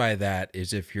mean by that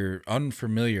is, if you're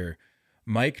unfamiliar,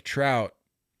 Mike Trout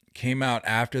came out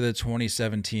after the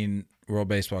 2017 World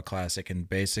Baseball Classic and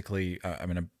basically,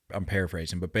 I'm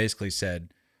paraphrasing, but basically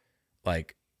said,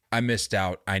 like, I missed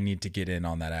out. I need to get in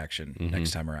on that action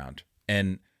next time around.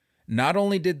 And not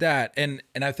only did that, and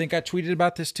I think I tweeted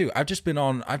about this too. I've just been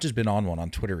on one on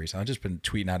Twitter recently. I've just been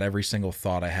tweeting out every single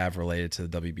thought I have related to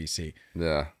the WBC.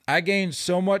 Yeah. I gained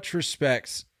so much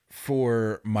respect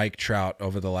for Mike Trout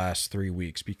over the last 3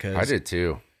 weeks because I did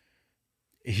too.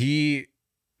 He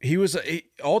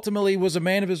ultimately was a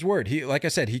man of his word. He, like I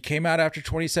said, he came out after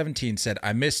 2017, said,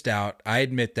 I missed out. I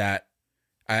admit that.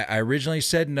 I originally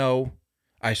said no.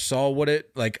 I saw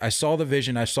I saw the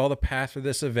vision. I saw the path for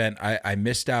this event. I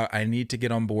missed out. I need to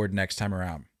get on board next time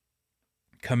around.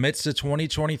 Commits to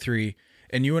 2023.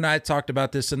 And you and I talked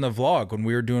about this in the vlog when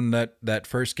we were doing that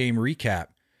first game recap,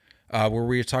 where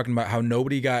we were talking about how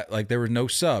nobody got, like, there were no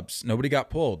subs. Nobody got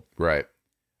pulled. Right.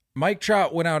 Mike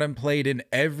Trout went out and played in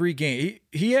every game.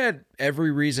 He had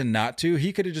every reason not to.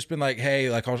 He could have just been like,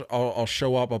 hey, like, I'll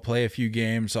show up. I'll play a few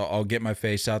games. I'll get my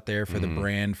face out there for the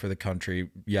brand, for the country,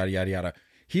 yada, yada, yada.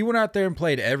 He went out there and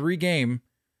played every game,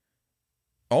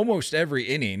 almost every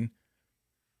inning.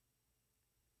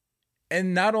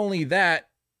 And not only that,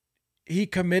 he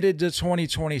committed to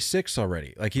 2026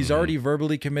 already. Like, he's already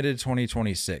verbally committed to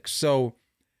 2026. So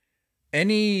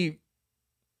not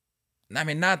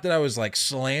that I was like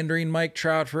slandering Mike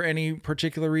Trout for any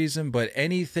particular reason, but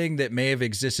anything that may have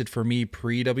existed for me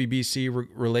pre-WBC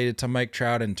related to Mike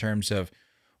Trout in terms of,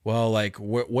 well, like,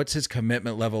 what's his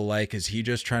commitment level like? Is he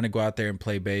just trying to go out there and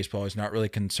play baseball? He's not really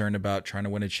concerned about trying to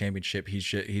win a championship.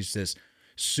 He's this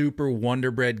super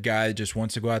wonderbred guy that just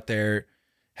wants to go out there,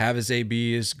 have his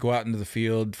ABs, go out into the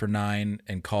field for 9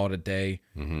 and call it a day.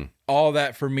 All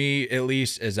that for me, at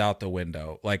least, is out the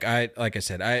window. Like I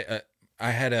said, I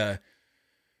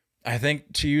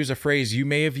think, to use a phrase you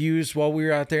may have used while we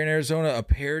were out there in Arizona, a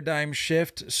paradigm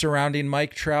shift surrounding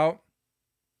Mike Trout.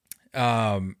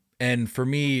 And for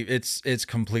me, it's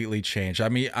completely changed. I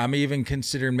mean, I'm even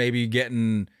considering maybe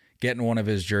getting one of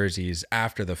his jerseys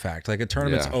after the fact. Like, a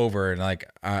tournament's over, and like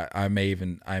I may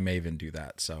even do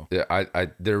that. So yeah, I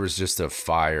there was just a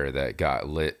fire that got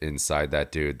lit inside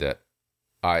that dude that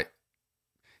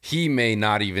he may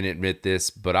not even admit this,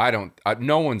 but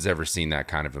no one's ever seen that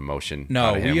kind of emotion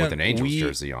out of him with an Angels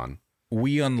jersey on.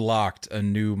 We unlocked a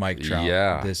new Mike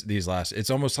Trout these last. It's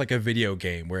almost like a video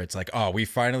game where it's like, oh, we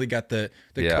finally got the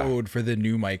code for the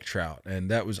new Mike Trout, and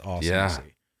that was awesome to see.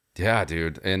 Yeah,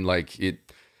 dude. And like,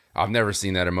 I've never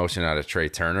seen that emotion out of Trey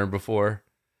Turner before.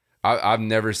 I've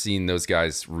never seen those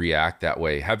guys react that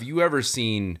way. Have you ever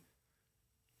seen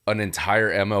an entire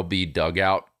MLB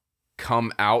dugout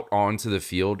come out onto the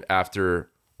field after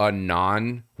a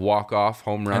non-walk-off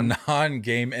home run? A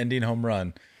non-game-ending home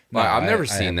run. No, I've never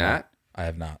seen that. I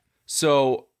have not.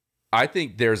 So I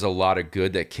think there's a lot of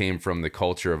good that came from the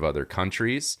culture of other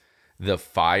countries. The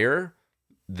fire,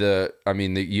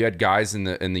 you had guys in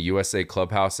the USA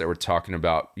clubhouse that were talking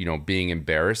about, being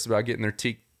embarrassed about getting their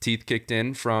teeth kicked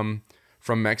in from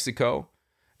Mexico.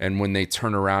 And when they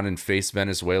turn around and face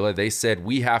Venezuela, they said,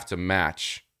 we have to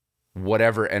match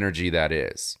whatever energy that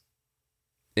is.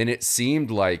 And it seemed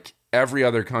like every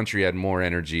other country had more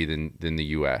energy than the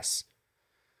US.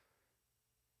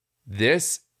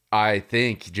 This, I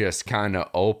think, just kind of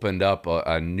opened up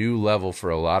a new level for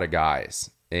a lot of guys.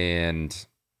 And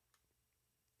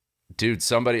dude,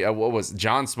 John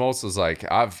Smoltz was like,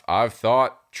 I've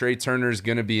thought Trey Turner's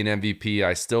going to be an MVP.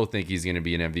 I still think he's going to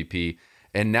be an MVP.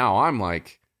 And now I'm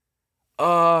like,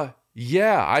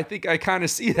 yeah, I think I kind of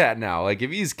see that now. Like,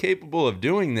 if he's capable of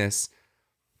doing this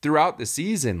throughout the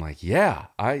season, like, yeah,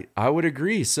 I would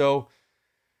agree. So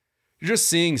you're just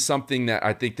seeing something that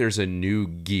I think there's a new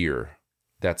gear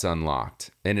that's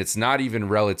unlocked. And it's not even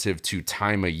relative to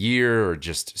time of year or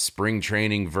just spring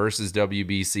training versus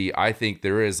WBC. I think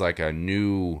there is like a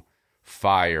new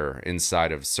fire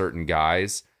inside of certain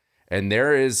guys. And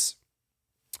there is,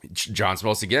 John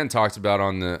Smoltz again talked about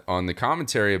on the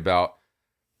commentary about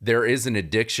there is an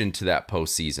addiction to that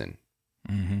postseason.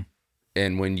 Mm-hmm.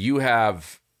 And when you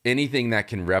have anything that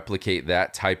can replicate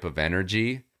that type of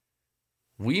energy,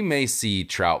 we may see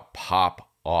Trout pop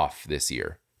off this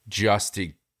year just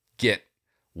to get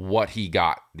what he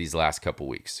got these last couple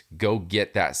weeks. Go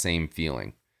get that same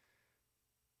feeling.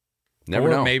 Never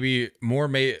know. Maybe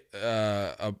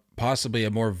possibly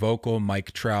a more vocal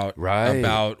Mike Trout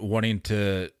about wanting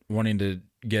to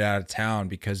get out of town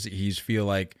because he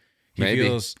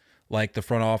feels like the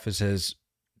front office has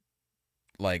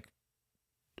like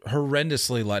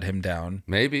horrendously let him down.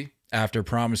 Maybe. After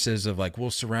promises of like,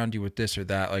 we'll surround you with this or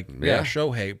that. Like, yeah,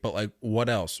 Shohei, but like, what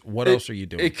else? What else are you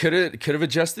doing? It could have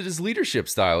adjusted his leadership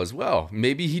style as well.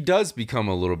 Maybe he does become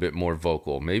a little bit more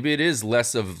vocal. Maybe it is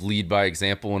less of lead by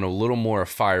example and a little more of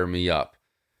fire me up.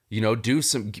 You know,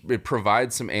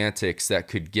 provide some antics that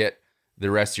could get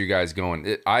the rest of your guys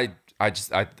going. I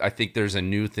think there's a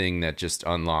new thing that just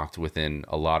unlocked within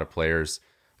a lot of players,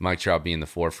 Mike Trout being the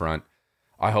forefront.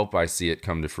 I hope I see it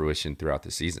come to fruition throughout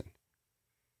the season.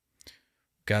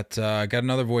 Got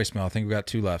another voicemail. I think we got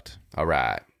 2 left. All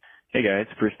right. Hey guys,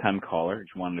 first time caller.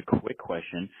 Just wanted a quick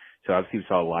question. So obviously we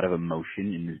saw a lot of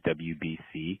emotion in this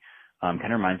WBC. Kind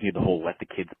of reminds me of the whole Let the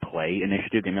Kids Play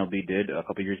initiative the MLB did a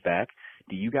couple years back.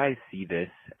 Do you guys see this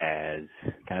as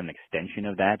kind of an extension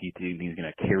of that? Do you think it's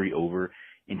going to carry over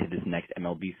into this next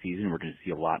MLB season? We're going to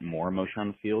see a lot more emotion on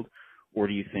the field? Or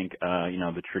do you think,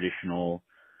 the traditional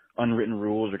unwritten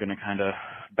rules are going to kind of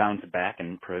bounce back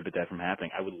and prohibit that from happening?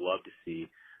 I would love to see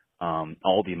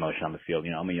all the emotion on the field.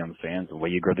 You know, I'm a young fan, so the way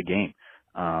you grow the game.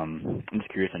 I'm just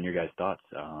curious on your guys' thoughts.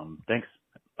 Thanks.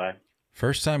 Bye.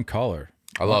 First time caller.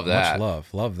 I love that.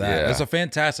 Much love that. Yeah. That's a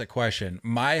fantastic question.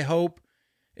 My hope,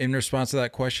 in response to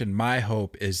that question, my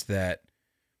hope is that,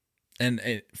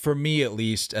 and for me at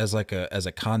least, as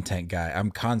a content guy,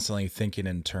 I'm constantly thinking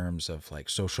in terms of like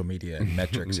social media and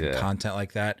metrics and content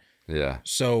like that. Yeah.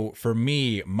 So for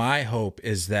me, my hope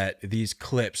is that these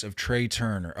clips of Trey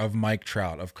Turner, of Mike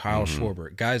Trout, of Kyle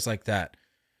Schwarber, guys like that,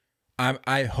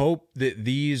 I hope that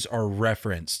these are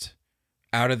referenced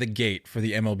out of the gate for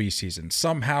the MLB season.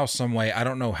 Somehow, some way, I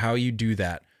don't know how you do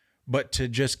that, but to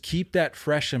just keep that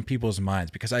fresh in people's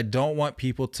minds, because I don't want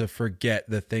people to forget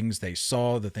the things they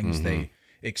saw, the things they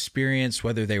experienced,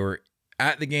 whether they were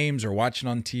at the games or watching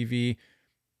on TV.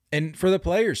 And for the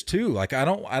players too, like I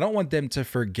don't want them to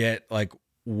forget like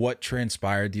what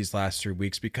transpired these last 3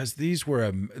 weeks, because these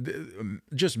were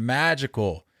just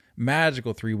magical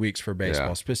 3 weeks for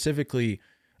baseball, specifically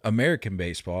American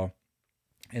baseball.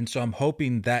 And so I'm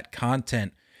hoping that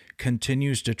content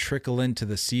continues to trickle into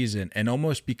the season and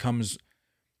almost becomes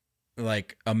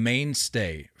like a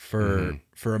mainstay for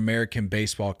American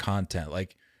baseball content.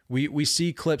 Like we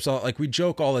see clips, like we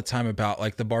joke all the time about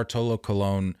like the Bartolo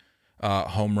Colon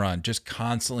home run just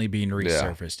constantly being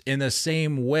resurfaced in the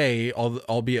same way,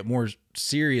 albeit more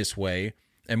serious way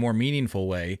and more meaningful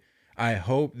way. I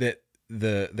hope that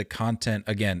the content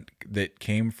again that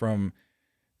came from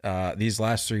these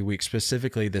last 3 weeks,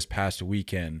 specifically this past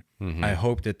weekend, I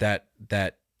hope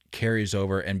that carries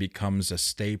over and becomes a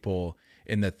staple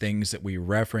in the things that we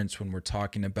reference when we're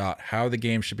talking about how the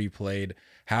game should be played,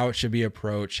 how it should be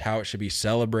approached, how it should be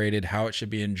celebrated, how it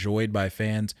should be enjoyed by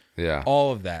fans. Yeah.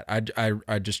 All of that.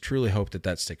 I just truly hope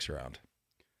that sticks around.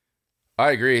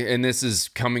 I agree. And this is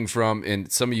coming from,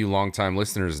 and some of you longtime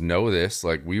listeners know this,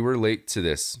 like we were late to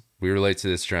this. We were late to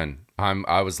this trend.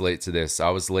 I was late to this.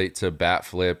 I was late to bat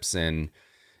flips and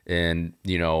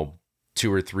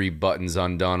 2 or 3 buttons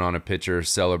undone on a pitcher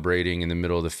celebrating in the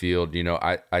middle of the field.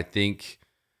 I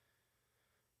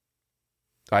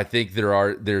think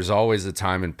there's always a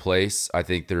time and place. I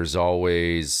think there's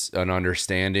always an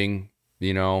understanding,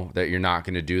 that you're not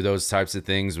going to do those types of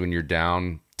things when you're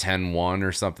down 10-1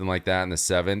 or something like that in the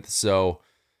 7th. So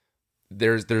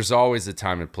there's always a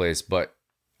time and place, but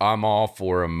I'm all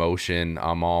for emotion.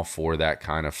 I'm all for that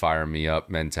kind of fire me up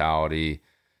mentality.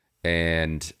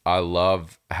 And I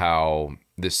love how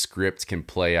the script can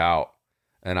play out.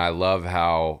 And I love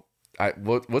how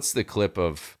what's the clip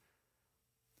of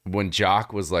when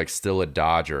Jock was like still a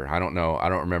Dodger? I don't know. I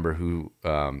don't remember who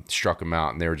struck him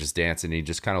out, and they were just dancing. He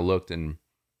just kind of looked and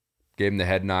gave him the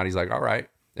head nod. He's like, all right.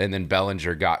 And then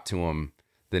Bellinger got to him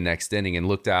the next inning and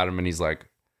looked at him, and he's like,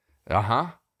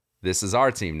 this is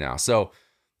our team now. So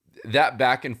that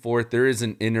back and forth, there is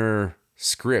an inner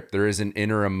script. There is an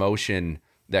inner emotion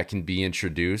that can be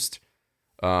introduced.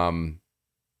 I'm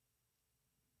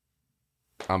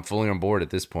fully on board at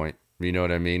this point. You know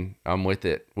what I mean? I'm with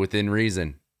it within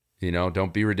reason.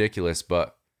 Don't be ridiculous,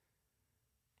 but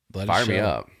fire me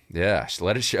up. Yeah,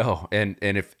 let it show. And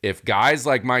if guys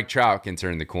like Mike Trout can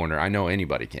turn the corner, I know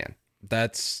anybody can.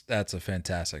 That's a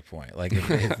fantastic point. Like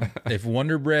if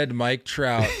Wonder Bread Mike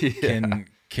Trout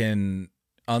can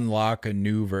unlock a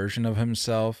new version of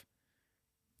himself,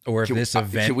 or if this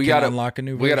event can unlock a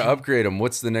new version. We got to upgrade him.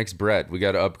 What's the next bread? We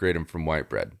got to upgrade him from white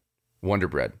bread. Wonder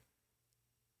Bread.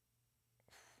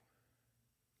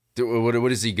 What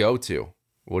does he go to?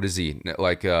 What is he,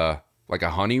 like a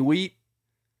honey wheat?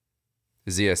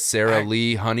 Is he a Sara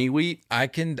Lee honey wheat? I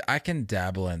can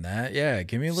dabble in that. Yeah,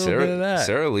 give me a little bit of that.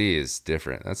 Sara Lee is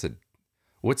different.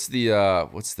 What's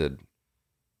the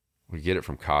we get it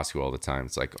from Costco all the time.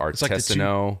 It's like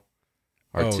artisanal.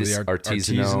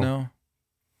 Artisanal.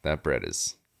 That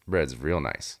bread's real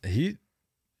nice.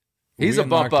 He's a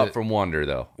bump up from Wonder,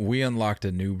 though. We unlocked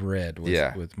a new bread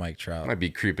with Mike Trout. Might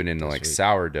be creeping into like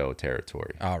sourdough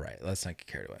territory. All right, let's not get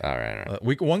carried away. All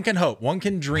right. One can hope. One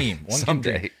can dream.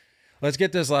 Someday. Let's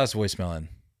get this last voicemail in.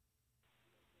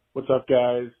 What's up,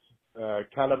 guys?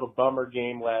 Kind of a bummer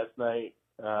game last night,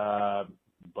 but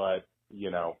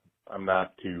I'm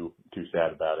not too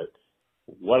sad about it.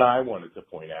 What I wanted to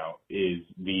point out is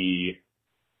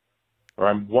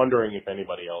I'm wondering if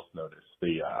anybody else noticed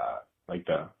the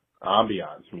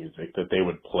ambiance music that they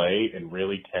would play in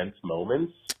really tense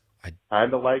moments.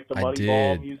 Kind of like the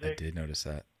Moneyball music. I did notice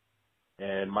that.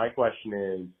 And my question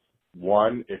is,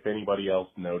 1, if anybody else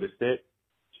noticed it.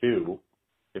 2,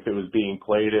 if it was being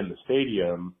played in the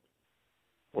stadium.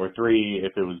 Or 3,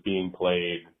 if it was being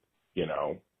played,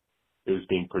 it was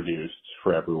being produced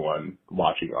for everyone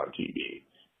watching on TV.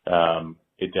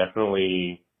 It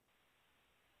definitely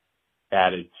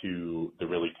added to the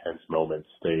really tense moments.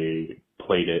 They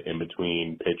played it in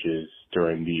between pitches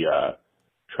during the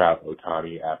Trout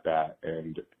Ohtani at bat,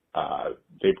 and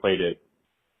they played it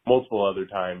multiple other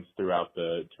times throughout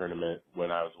the tournament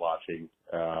when I was watching.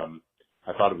 I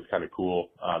thought it was kind of cool,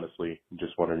 honestly. I'm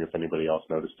just wondering if anybody else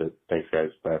noticed it. Thanks, guys.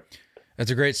 Bye. That's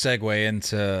a great segue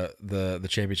into the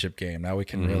championship game. Now we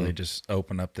can really just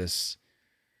open up this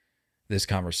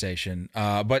conversation.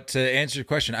 But to answer your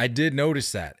question, I did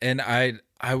notice that, and I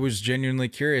was genuinely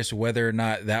curious whether or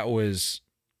not that was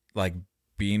like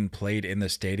being played in the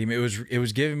stadium. It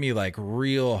was giving me like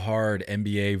real hard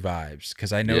NBA vibes,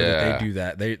 because I know that they do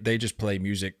that. They just play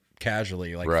music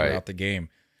casually throughout the game,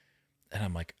 and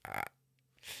I'm like,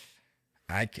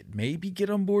 I could maybe get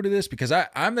on board with this, because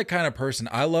I'm the kind of person,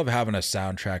 I love having a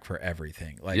soundtrack for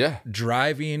everything.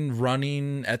 Driving,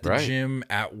 running, at the gym,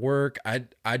 at work.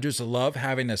 I just love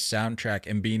having a soundtrack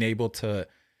and being able to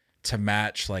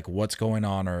match like what's going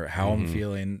on or how I'm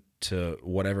feeling to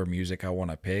whatever music I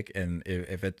want to pick. And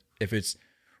if it's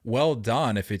well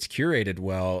done, if it's curated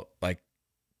well, like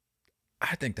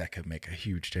I think that could make a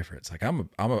huge difference. Like I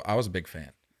was a big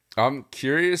fan. I'm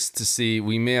curious to see,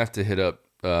 we may have to hit up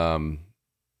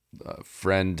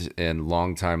friend and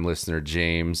longtime listener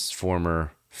James,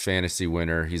 former fantasy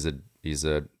winner. He's a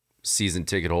season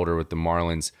ticket holder with the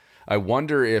Marlins. I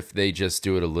wonder if they just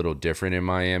do it a little different in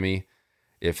Miami,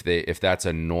 if that's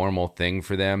a normal thing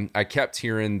for them. I kept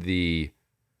hearing the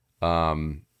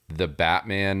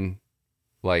Batman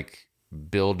like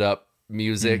build up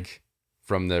music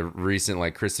from the recent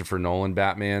like Christopher Nolan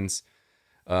Batman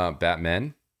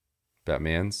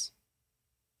movies.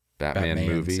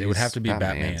 It would have to be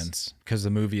Batman's, because the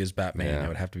movie is Batman. Yeah. It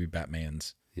would have to be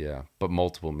Batman's. Yeah, but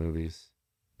multiple movies.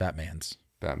 Batman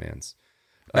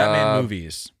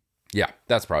movies. Yeah,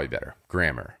 that's probably better.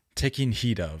 Grammar. Taking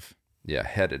heed of. Yeah,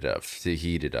 headed of. To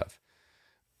heated of.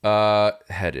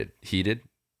 Heated.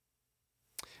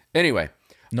 Anyway,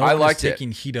 I liked it.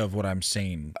 Taking heed of what I'm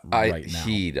saying right now.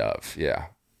 Heed of, yeah.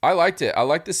 I liked it. I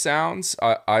like the sounds.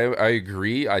 I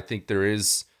agree. I think there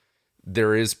is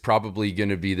probably going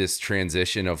to be this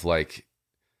transition of like,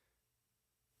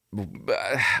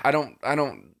 I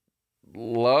don't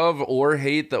love or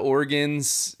hate the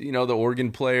organs, the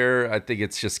organ player. I think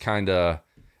it's just kind of,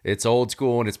 it's old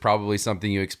school, and it's probably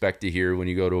something you expect to hear when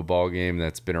you go to a ball game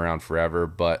that's been around forever.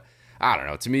 But I don't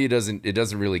know. To me, it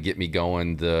doesn't really get me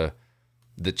going. The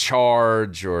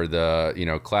charge or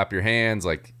the, clap your hands,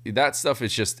 like that stuff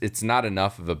is just, it's not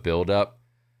enough of a buildup.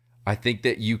 I think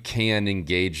that you can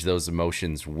engage those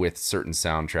emotions with certain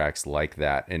soundtracks like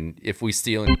that. And if we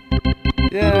steal what?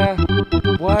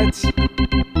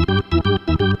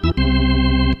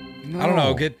 No, I don't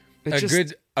know.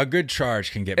 A good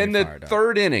charge can get me fired up. In the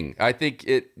third inning, I think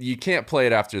you can't play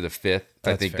it after the fifth.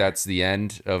 I think fair. That's the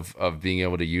end of being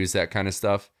able to use that kind of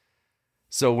stuff.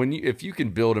 So if you can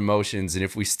build emotions, and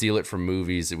if we steal it from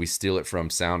movies, if we steal it from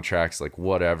soundtracks, like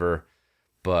whatever,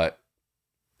 but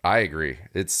I agree.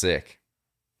 It's sick.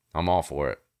 I'm all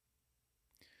for it.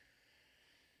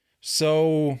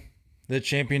 So, the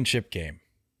championship game.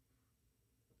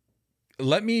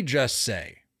 Let me just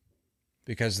say,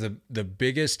 because the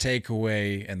biggest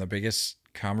takeaway and the biggest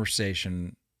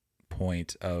conversation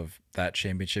point of that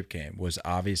championship game was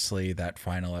obviously that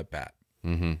final at bat.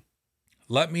 Mm-hmm.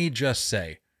 Let me just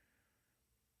say,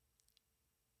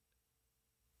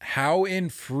 how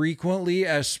infrequently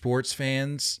as sports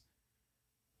fans,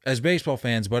 as baseball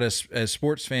fans, but as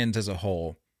sports fans as a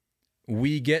whole,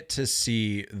 we get to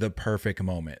see the perfect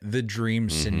moment, the dream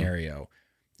scenario.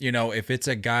 You know, if it's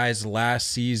a guy's last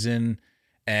season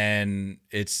and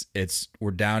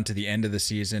we're down to the end of the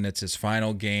season, it's his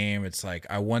final game. It's like,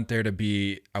 I want there to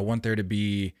be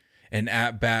an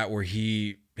at bat where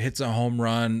he hits a home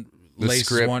run,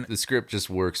 The script just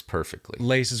works perfectly.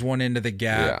 Laces one into the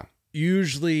gap. Yeah.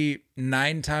 Usually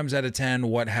 9 times out of 10,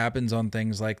 what happens on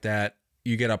things like that,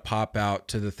 you get a pop out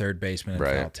to the third baseman in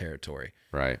foul territory.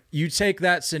 Right. You take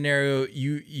that scenario,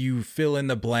 you fill in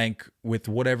the blank with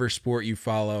whatever sport you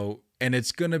follow, and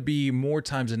it's going to be more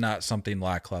times than not something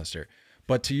lackluster.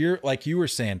 But to your, like you were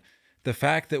saying, the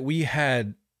fact that we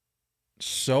had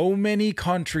so many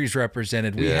countries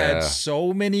represented, we had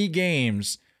so many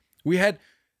games, we had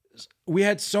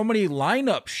so many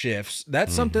lineup shifts.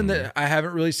 That's something that I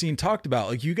haven't really seen talked about.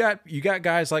 Like you got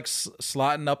guys like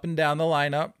slotting up and down the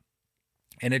lineup,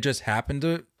 and it just happened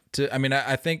to I mean,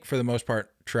 I think for the most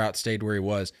part, Trout stayed where he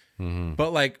was,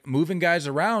 but like moving guys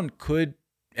around could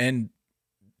and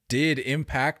did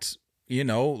impact, you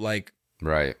know, like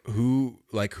who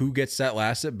gets that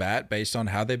last at bat based on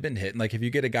how they've been hitting. Like if you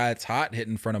get a guy that's hot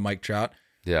hitting in front of Mike Trout,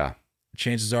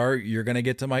 chances are you're going to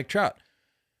get to Mike Trout.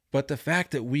 But the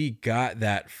fact that we got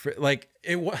that, like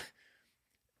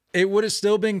it would have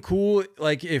still been cool,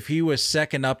 like if he was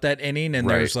second up that inning and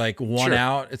there's like one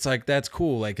out. It's like, that's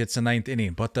cool. Like it's the 9th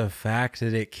inning. But the fact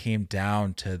that it came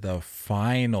down to the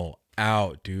final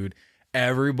out, dude,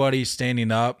 everybody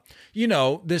standing up, you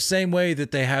know, the same way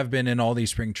that they have been in all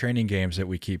these spring training games that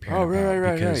we keep hearing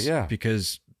about.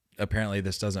 Because apparently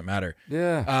this doesn't matter.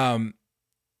 Yeah.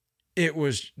 It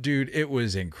was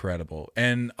incredible.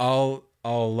 And I'll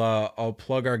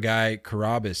plug our guy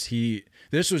Carabas.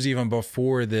 This was even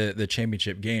before the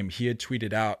championship game. He had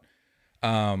tweeted out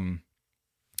how,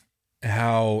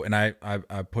 and I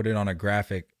put it on a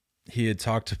graphic. He had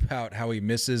talked about how he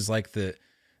misses like the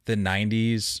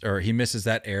 90s, or he misses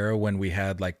that era when we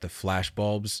had like the flash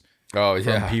bulbs.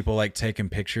 From people like taking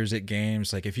pictures at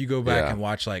games. Like if you go back and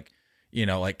watch like, you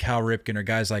know, like Cal Ripken or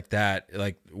guys like that,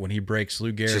 like when he breaks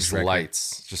Lou Gehrig's just record,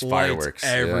 lights, fireworks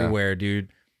everywhere, dude.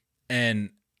 And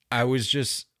I was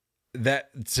just,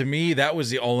 that to me, that was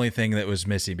the only thing that was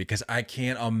missing, because I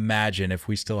can't imagine if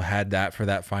we still had that for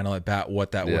that final at bat,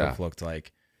 what that would have looked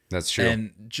like. That's true.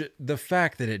 And the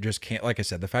fact that it just can't, like I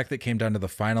said, the fact that it came down to the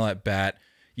final at bat,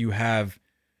 you have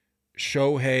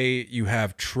Shohei, you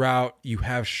have Trout, you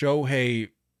have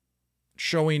Shohei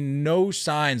showing no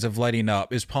signs of letting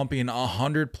up, is pumping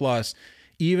 100 plus,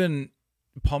 even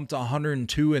pumped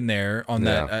 102 in there on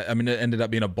that. I mean, it ended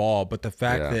up being a ball, but the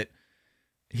fact that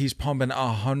he's pumping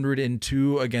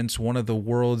 102 against one of the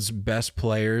world's best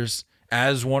players,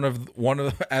 as one of the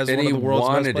world's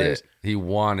best players. He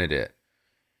wanted it.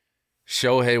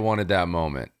 Shohei wanted that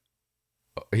moment.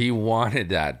 He wanted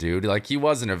that, dude. Like, he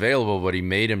wasn't available, but he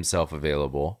made himself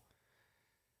available.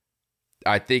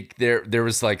 I think there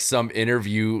was like some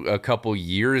interview a couple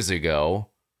years ago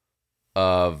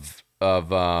of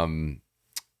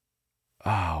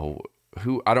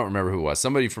who, I don't remember who it was.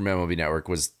 Somebody from MLB Network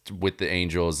was with the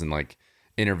Angels and like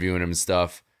interviewing him and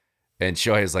stuff. And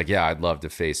Shohei's like, yeah, I'd love to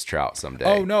face Trout someday.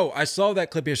 Oh, no. I saw that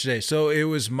clip yesterday. So it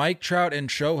was Mike Trout and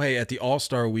Shohei at the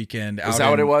All-Star weekend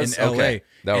out in L.A.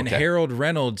 And Harold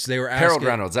Reynolds, they were asking... Harold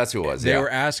Reynolds, that's who it was, They were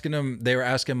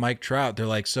asking Mike Trout, they're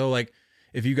like, so like,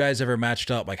 if you guys ever matched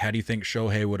up, like, how do you think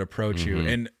Shohei would approach you?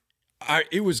 And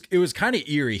it was kind of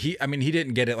eerie. He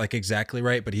didn't get it like exactly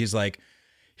right, but he's like,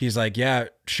 yeah,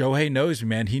 Shohei knows me,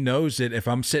 man. He knows that if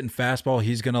I'm sitting fastball,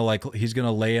 he's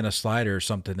gonna lay in a slider or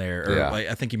something there, or like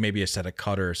I think he maybe set a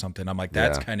cutter or something. I'm like,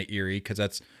 that's kind of eerie, because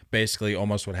that's basically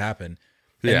almost what happened.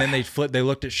 And then they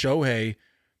looked at Shohei,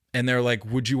 and they're like,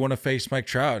 would you want to face Mike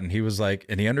Trout? And he was like,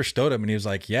 and he understood him, and he was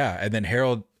like, yeah. And then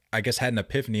Harold, I guess, had an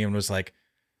epiphany and was like,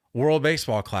 World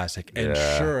Baseball Classic, and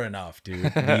sure enough, dude,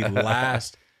 the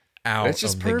last out. It's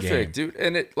just perfect, dude.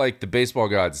 And it, like, the baseball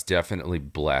gods definitely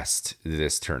blessed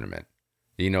this tournament.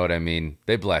 You know what I mean?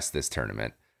 They blessed this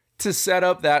tournament to set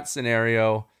up that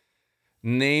scenario.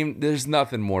 There's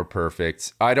nothing more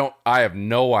perfect. I have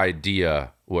no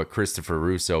idea what Christopher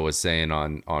Russo was saying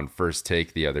on First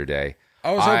Take the other day.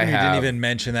 I was hoping you didn't even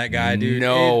mention that guy, dude.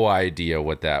 No idea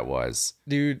what that was.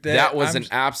 Dude, that was an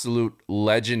absolute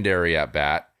legendary at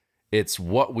bat. It's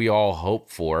what we all hope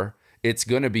for. It's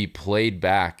going to be played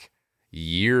back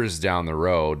years down the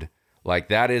road. Like,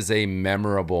 that is a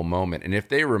memorable moment. And if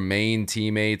they remain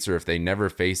teammates or if they never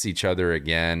face each other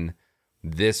again,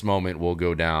 this moment will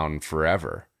go down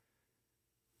forever.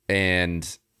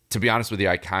 And to be honest with you,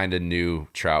 I kind of knew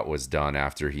Trout was done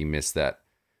after he missed that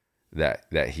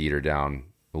heater down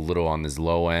a little on his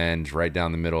low end, right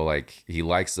down the middle. Like, he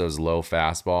likes those low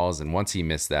fastballs. And once he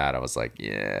missed that, I was like,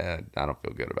 yeah, I don't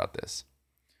feel good about this.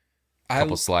 A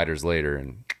couple sliders later,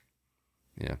 and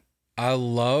yeah. I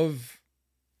love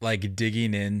like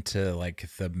digging into like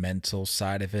the mental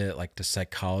side of it, like the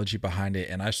psychology behind it.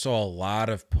 And I saw a lot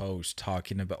of posts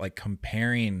talking about like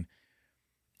comparing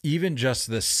even just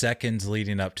the seconds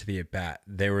leading up to the at bat.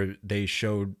 They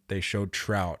showed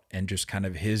Trout and just kind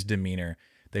of his demeanor.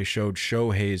 They showed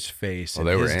Shohei's face and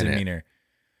his demeanor.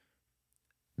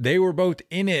 They were both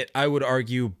in it, I would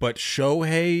argue, but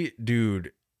Shohei,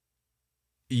 dude,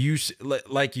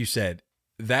 like you said,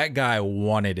 that guy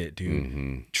wanted it, dude.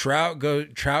 Mm-hmm. Trout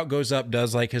goes up,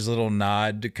 does like his little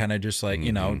nod to kind of just like,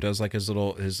 you know, does like his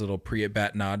little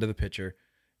pre-at-bat nod to the pitcher.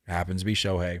 It happens to be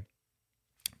Shohei.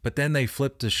 But then they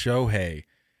flip to Shohei,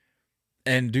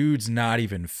 and dude's not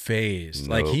even phased.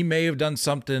 Nope. Like, he may have done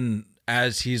something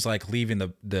as he's like leaving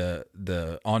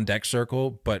the on deck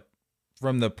circle, but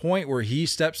from the point where he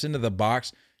steps into the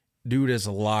box, dude is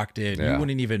locked in. Yeah. You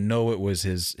wouldn't even know it was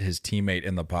his teammate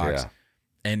in the box. Yeah.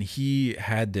 And he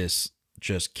had this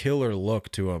just killer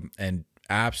look to him and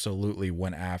absolutely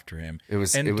went after him. It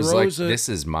was like, this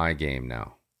is my game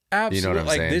now. Absolutely. You know what I'm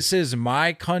like, saying? this is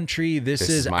my country. This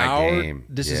is my our game.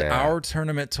 This is our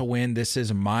tournament to win. This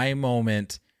is my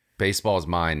moment. Baseball is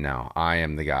mine now. I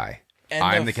am the guy. And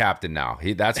I'm the captain now.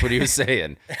 That's what he was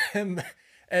saying. And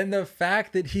the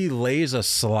fact that he lays a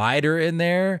slider in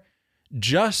there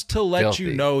just to let Filthy.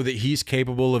 you know that he's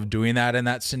capable of doing that in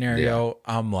that scenario,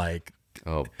 I'm like,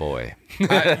 oh boy. you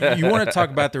want to talk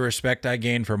about the respect I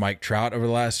gained for Mike Trout over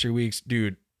the last 3 weeks,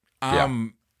 dude?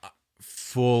 I'm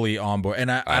fully on board, and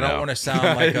I don't want to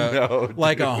sound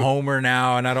like a homer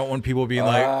now, and I don't want people being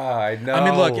like, I know. I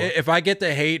mean, look, if I get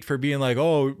the hate for being like,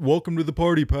 oh, welcome to the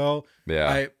party, pal.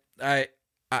 Yeah. I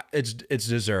it's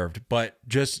deserved, but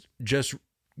just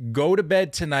go to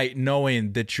bed tonight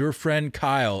knowing that your friend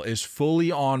Kyle is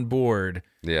fully on board.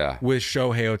 With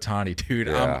Shohei Ohtani, dude.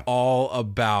 Yeah. I'm all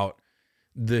about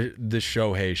the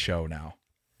Shohei show now.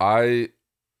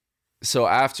 So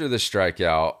after the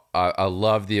strikeout, I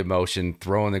love the emotion,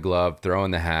 throwing the glove, throwing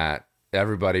the hat.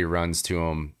 Everybody runs to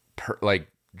him. Like,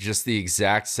 just the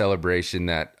exact celebration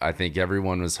that I think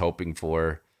everyone was hoping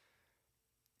for.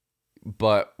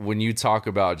 But when you talk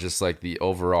about just like the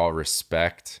overall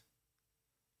respect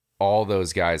all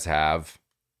those guys have,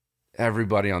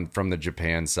 everybody from the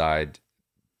Japan side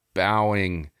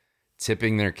bowing,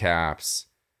 tipping their caps.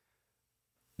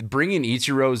 Bringing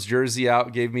Ichiro's jersey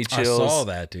out gave me chills. I saw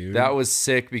that, dude. That was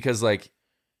sick because, like,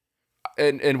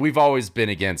 and we've always been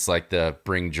against like the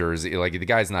bring jersey. Like, the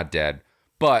guy's not dead,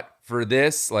 but for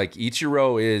this, like,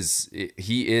 Ichiro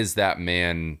is that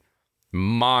man,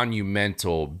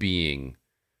 monumental being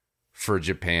for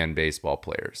Japan baseball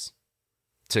players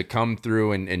to come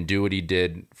through and do what he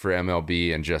did for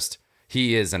MLB, and just,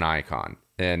 he is an icon,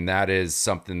 and that is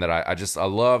something that I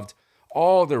loved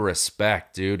all the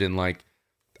respect, dude, and like.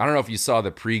 I don't know if you saw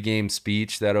the pregame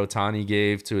speech that Ohtani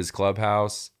gave to his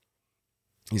clubhouse.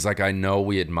 He's like, I know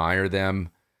we admire them,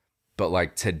 but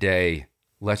like, today,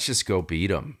 let's just go beat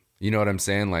them. You know what I'm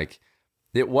saying? Like,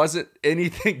 it wasn't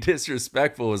anything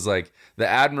disrespectful. It was like, the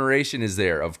admiration is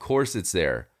there. Of course it's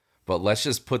there, but let's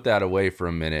just put that away for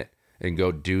a minute and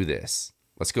go do this.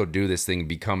 Let's go do this thing and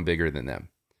become bigger than them.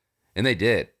 And they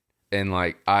did. And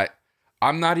like,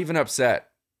 I'm not even upset.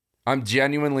 I'm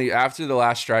genuinely, after the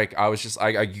last strike, I was just,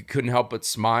 I couldn't help but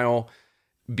smile,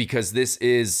 because this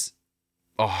is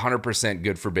 100%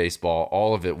 good for baseball.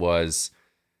 All of it was.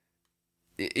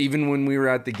 Even when we were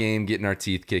at the game getting our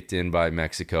teeth kicked in by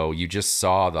Mexico, you just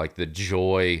saw like the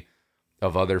joy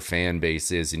of other fan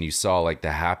bases, and you saw like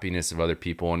the happiness of other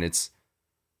people. And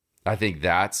I think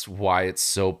that's why it's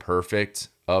so perfect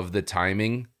of the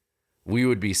timing. We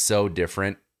would be so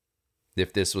different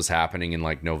if this was happening in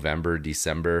like November,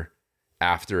 December,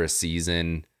 after a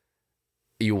season.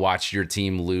 You watched your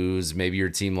team lose, maybe your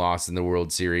team lost in the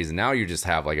World Series, and now you just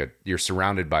have like you're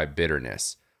surrounded by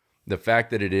bitterness. The fact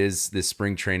that it is this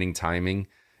spring training timing,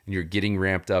 and you're getting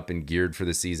ramped up and geared for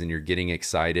the season, you're getting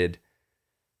excited,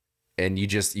 and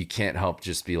you can't help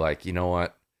just be like, you know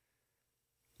what?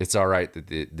 It's all right that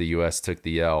the U.S. took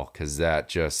the L, because that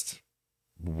just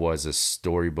was a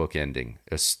storybook ending,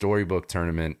 a storybook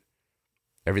tournament,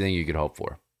 everything you could hope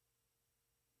for.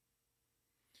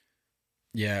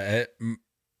 Yeah.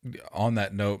 On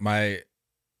that note, my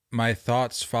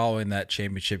thoughts following that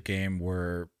championship game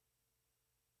were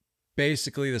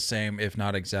basically the same, if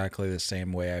not exactly the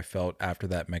same way I felt after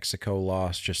that Mexico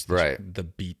loss. Just the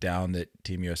beatdown that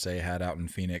Team USA had out in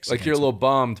Phoenix. Like, you're a little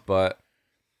bummed, but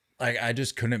like, I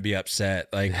just couldn't be upset.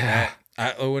 Like,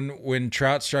 when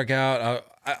Trout struck out,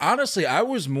 honestly, I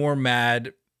was more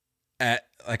mad at,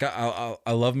 like,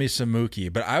 I love me some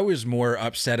Mookie, but I was more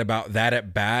upset about that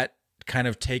at bat kind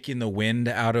of taking the wind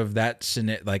out of that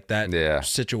situation,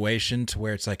 to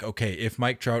where it's like, okay, if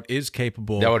Mike Trout is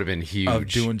capable, that would have been huge of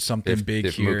doing something big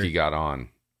if here. Mookie got on.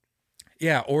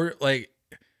 Yeah, or like,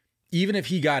 even if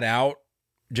he got out,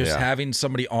 just having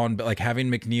somebody on, like having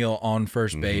McNeil on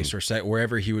first base or set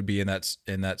wherever he would be in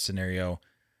that scenario.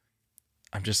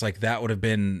 I'm just like, that would have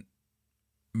been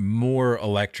more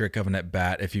electric of an at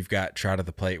bat if you've got Trout at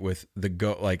the plate with the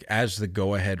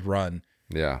go ahead run.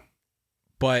 Yeah.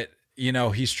 But, you know,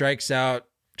 he strikes out.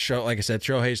 Like I said,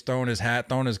 Shohei's throwing his hat,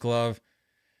 throwing his glove.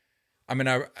 I mean,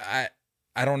 I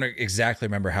don't exactly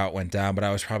remember how it went down, but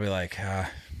I was probably like,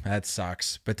 that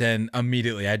sucks. But then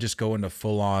immediately I just go into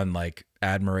full on like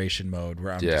admiration mode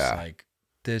where I'm just like,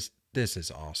 this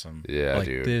is awesome. Yeah, like,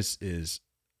 dude. This is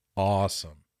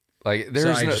awesome. Like,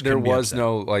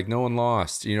 no one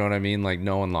lost. You know what I mean? Like,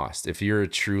 no one lost. If you're a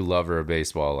true lover of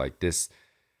baseball, like this,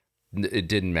 it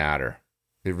didn't matter.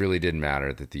 It really didn't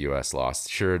matter that the U.S. lost.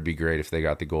 Sure, it'd be great if they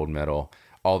got the gold medal.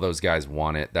 All those guys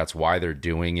want it. That's why they're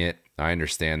doing it. I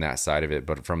understand that side of it.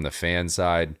 But from the fan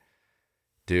side,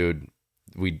 dude,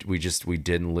 we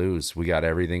didn't lose. We got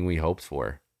everything we hoped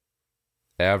for.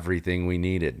 Everything we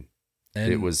needed.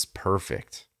 And it was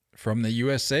perfect. From the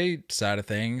USA side of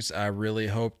things, I really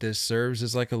hope this serves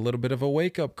as like a little bit of a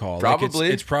wake-up call. Probably.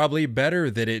 Like, it's probably better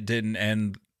that it didn't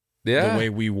end the way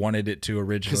we wanted it to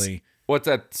originally. What's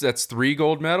that? That's 3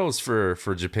 gold medals for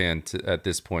Japan at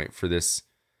this point for this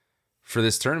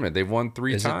tournament. They've won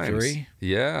 3 times. Is it 3?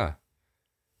 Yeah.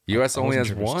 U.S. only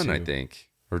has 1, I think,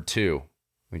 or 2.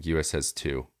 I think U.S. has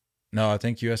 2. No, I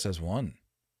think U.S. has 1. I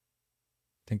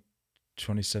think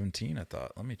 2017. I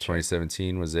thought. Let me check.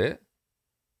 2017 was it?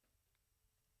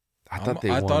 I thought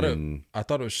I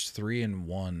thought it was 3 and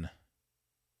 1.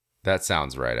 That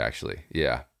sounds right, actually.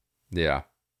 Yeah.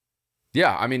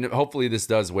 I mean, hopefully this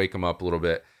does wake them up a little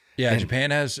bit. Yeah, Japan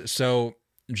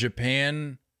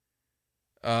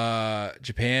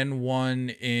won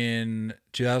in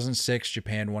 2006.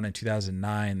 Japan won in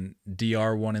 2009.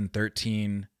 DR won in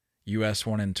 13. US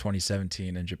won in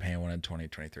 2017, and Japan won in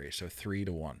 2023. So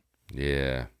 3-1.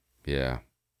 Yeah,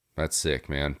 that's sick,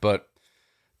 man. But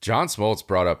John Smoltz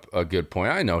brought up a good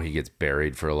point. I know he gets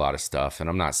buried for a lot of stuff, and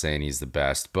I'm not saying he's the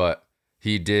best, but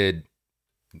he did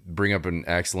bring up an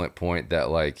excellent point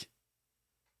that, like,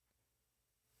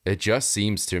 it just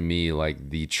seems to me like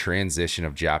the transition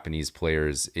of Japanese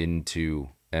players into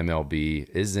MLB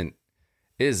isn't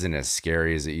as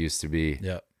scary as it used to be.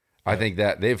 Yeah. I think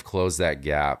that they've closed that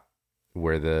gap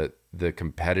where the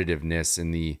competitiveness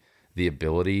and the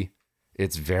ability,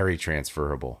 it's very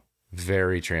transferable.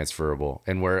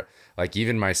 And where, like,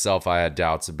 even myself, I had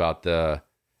doubts about the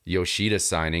Yoshida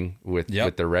signing with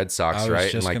the Red Sox,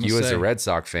 right? And like, you as a Red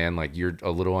Sox fan, like, you're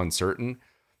a little uncertain,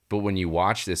 but when you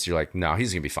watch this, you're like, no,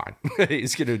 he's gonna be fine.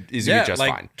 he's gonna be just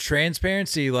like, fine.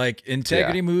 Transparency, like,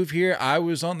 integrity move here. I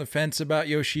was on the fence about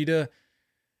Yoshida,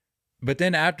 but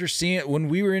then after seeing it, when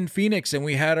we were in Phoenix and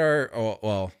we had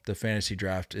the fantasy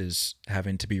draft is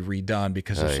having to be redone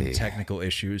because of some technical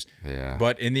issues. Yeah.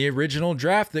 But in the original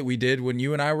draft that we did when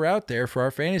you and I were out there for our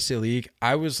fantasy league,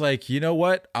 I was like, you know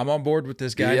what? I'm on board with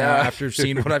this guy now after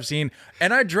seeing what I've seen.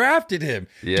 And I drafted him.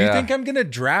 Yeah. Do you think I'm going to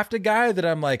draft a guy that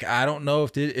I'm like, I don't know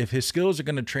if his skills are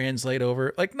going to translate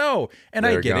over? Like, no. And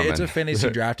I get it. It's a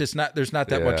fantasy draft. There's not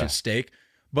that much at stake.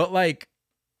 But, like,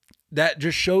 that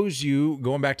just shows you,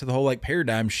 going back to the whole like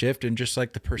paradigm shift and just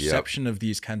like the perception of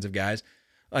these kinds of guys.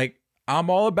 Like, I'm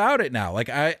all about it now. Like,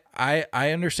 I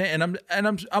understand,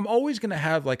 and I'm always going to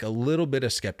have like a little bit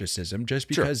of skepticism just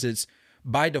because it's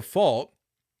by default,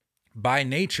 by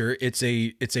nature, it's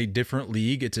a different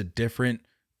league. It's a different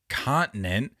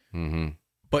continent. Mm-hmm.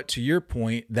 But to your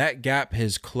point, that gap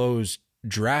has closed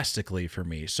drastically for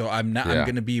me. So I'm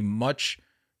going to be much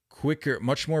quicker,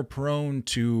 much more prone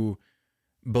to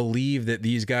believe that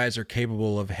these guys are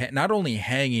capable of not only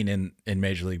hanging in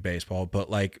Major League Baseball, but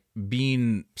like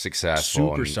being successful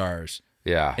superstars.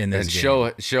 In this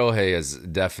game. Shohei is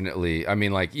definitely, I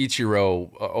mean, like,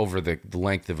 Ichiro over the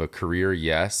length of a career,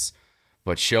 yes,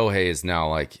 but Shohei is now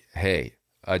like, hey,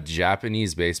 a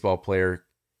Japanese baseball player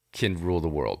can rule the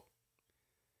world.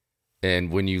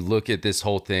 And when you look at this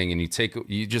whole thing and you take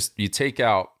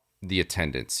out the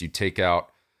attendance, you take out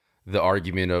the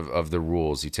argument of the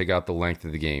rules, you take out the length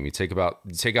of the game, you take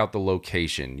out the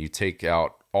location, you take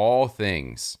out all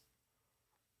things.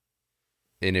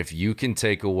 And if you can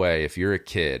take away, if you're a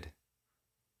kid,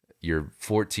 you're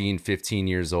 14, 15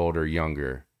 years old or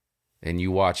younger, and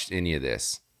you watched any of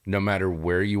this, no matter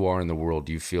where you are in the world,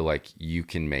 you feel like you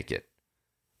can make it.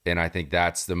 And I think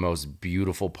that's the most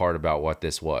beautiful part about what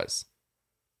this was.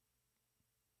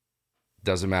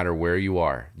 Doesn't matter where you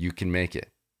are, you can make it.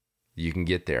 You can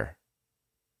get there.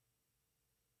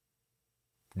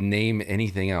 Name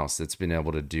anything else that's been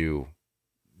able to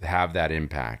have that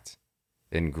impact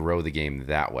and grow the game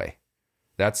that way.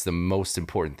 That's the most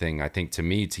important thing, I think, to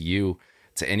me, to you,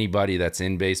 to anybody that's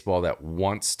in baseball that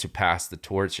wants to pass the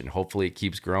torch and hopefully it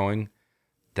keeps growing.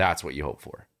 That's what you hope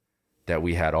for. That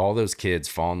we had all those kids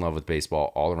fall in love with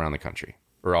baseball all around the country,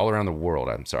 or all around the world,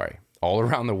 I'm sorry. All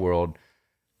around the world,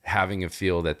 having a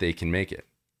feel that they can make it.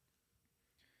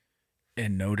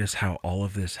 And notice how all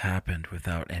of this happened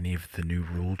without any of the new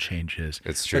rule changes.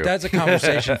 It's true. But that's a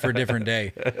conversation for a different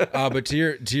day. But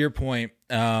to your point,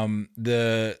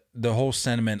 the whole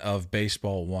sentiment of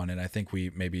baseball won, and I think we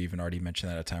maybe even already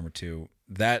mentioned that a time or two.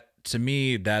 That, to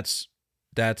me, that's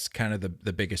kind of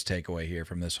the biggest takeaway here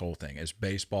from this whole thing is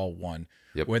baseball won.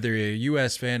 Yep. Whether you're a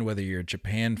U.S. fan, whether you're a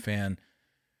Japan fan,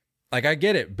 like, I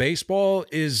get it. Baseball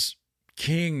is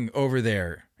king over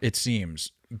there, it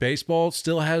seems. Baseball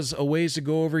still has a ways to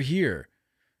go over here.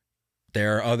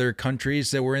 There are other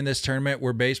countries that were in this tournament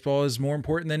where baseball is more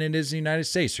important than it is in the United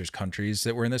States. There's countries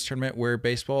that were in this tournament where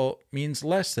baseball means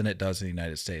less than it does in the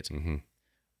United States. Mm-hmm.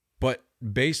 But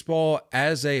baseball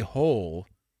as a whole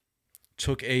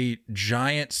took a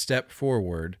giant step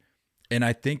forward, and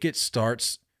I think it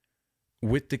starts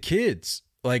with the kids.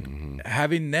 Like,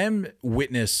 having them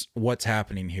witness what's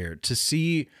happening here, to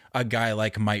see a guy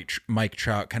like Mike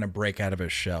Trout kind of break out of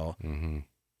his shell,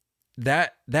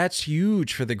 that's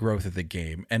huge for the growth of the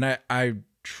game. And I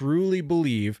truly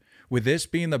believe, with this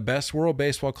being the best World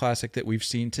Baseball Classic that we've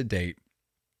seen to date,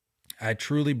 I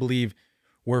truly believe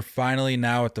we're finally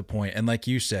now at the point, and like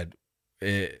you said,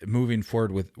 moving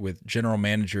forward with general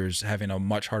managers having a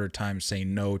much harder time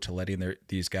saying no to letting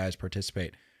these guys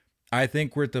participate. I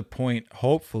think we're at the point,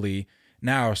 hopefully,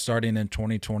 now starting in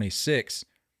 2026,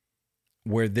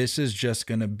 where this is just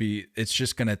going to be, it's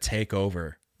just going to take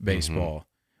over baseball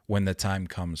when the time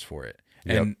comes for it.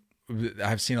 Yep. And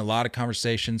I've seen a lot of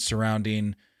conversations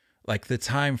surrounding like the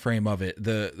time frame of it,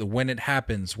 the when it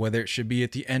happens, whether it should be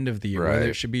at the end of the year,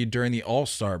 whether it should be during the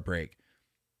All-Star break.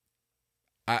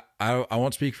 I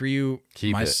won't speak for you.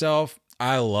 Myself,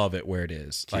 I love it where it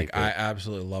is. I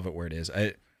absolutely love it where it is.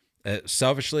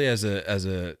 Selfishly, as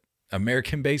a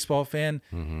American baseball fan,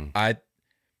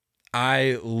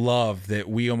 I love that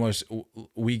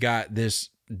we got this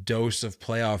dose of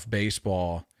playoff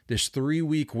baseball, this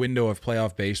 3-week window of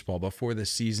playoff baseball before the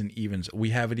season evens. We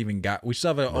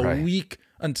still have a week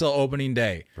until opening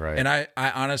day. Right. And I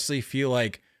honestly feel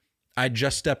like I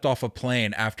just stepped off a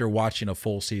plane after watching a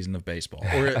full season of baseball,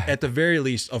 or at the very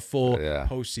least, a full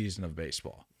postseason of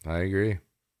baseball. I agree.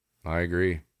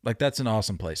 Like, that's an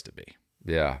awesome place to be.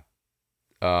 Yeah.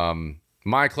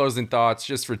 My closing thoughts,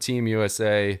 just for Team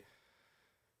USA.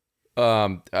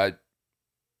 I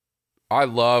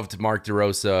loved Mark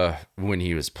DeRosa when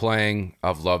he was playing.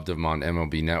 I've loved him on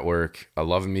MLB Network. I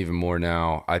love him even more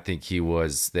now. I think he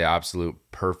was the absolute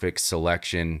perfect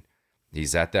selection.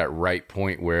 He's at that right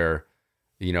point where,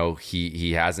 you know,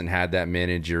 he hasn't had that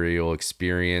managerial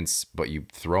experience, but you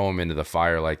throw him into the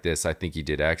fire like this, I think he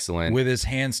did excellent. With his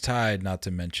hands tied, not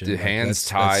to mention. That's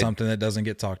something that doesn't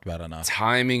get talked about enough.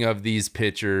 Timing of these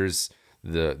pitchers,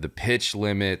 the pitch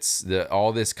limits,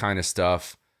 all this kind of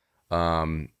stuff.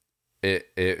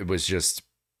 It was just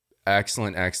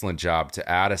excellent job to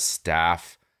add a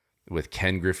staff with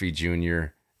Ken Griffey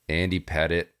Jr., Andy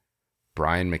Pettit,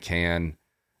 Brian McCann,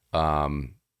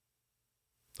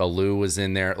 Alou was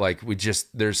in there. Like,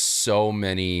 there's so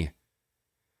many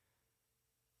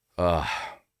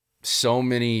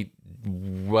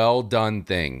well done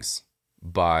things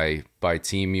by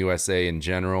Team USA in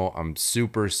general. I'm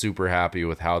super happy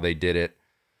with how they did it.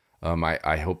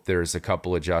 I hope there's a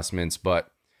couple adjustments,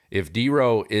 but if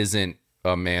D-Row isn't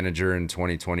a manager in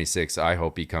 2026, I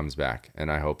hope he comes back, and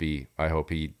I hope he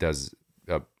does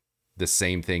the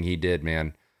same thing he did,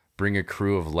 man. Bring a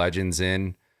crew of legends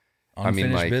in.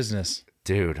 Unfinished business.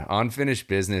 Dude, unfinished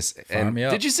business. Fire me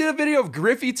up. Did you see the video of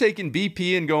Griffey taking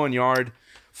BP and going yard,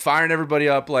 firing everybody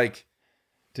up? Like,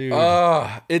 dude,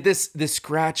 this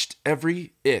scratched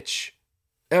every itch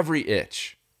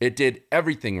It did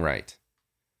everything right.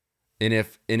 And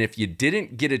if you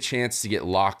didn't get a chance to get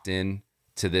locked in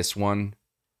to this one,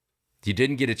 you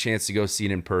didn't get a chance to go see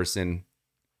it in person,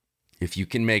 if you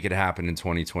can make it happen in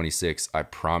 2026, I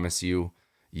promise you,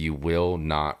 you will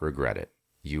not regret it.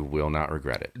 You will not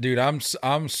regret it. Dude, I'm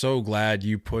so glad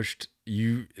you pushed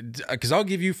you, because I'll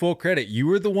give you full credit. You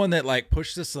were the one that like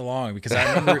pushed this along, because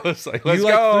I remember I was like, let's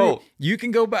go. You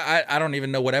can go back. I don't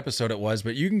even know what episode it was,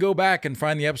 but you can go back and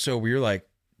find the episode where you're like,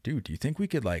 dude, do you think we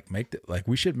could like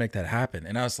we should make that happen?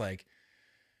 And I was like,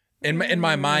 in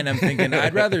my mind, I'm thinking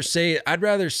I'd rather save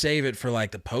it for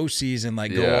like the postseason,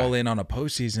 like go all in on a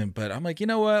postseason. But I'm like, you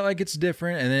know what? Like it's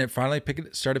different. And then it finally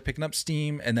started picking up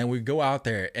steam. And then we go out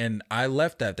there, and I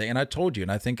left that thing. And I told you,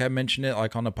 and I think I mentioned it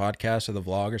like on the podcast or the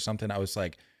vlog or something. I was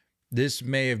like, this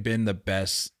may have been the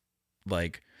best,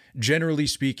 like generally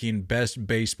speaking, best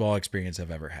baseball experience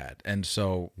I've ever had. And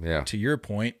so to your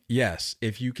point, yes,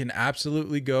 if you can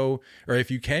absolutely go, or if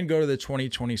you can go to the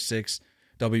 2026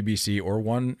 WBC or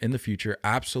one in the future,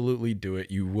 absolutely do it.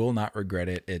 You will not regret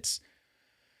it. It's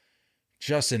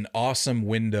just an awesome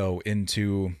window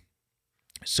into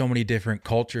so many different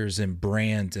cultures and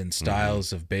brands and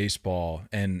styles of baseball,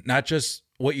 and not just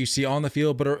what you see on the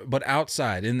field, but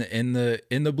outside in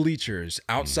the bleachers,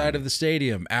 outside of the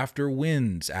stadium, after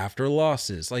wins, after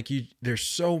losses. Like there's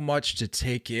so much to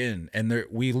take in, and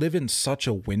we live in such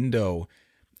a window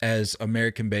as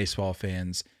American baseball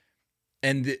fans.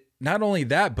 And not only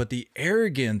that, but the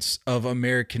arrogance of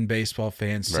American baseball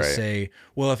fans to say,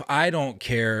 well, if I don't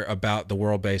care about the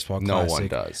World Baseball Classic, no one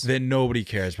does, then nobody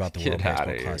cares about the World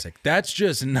Baseball Classic. That's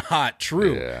just not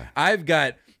true. Yeah. I've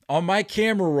got on my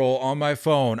camera roll on my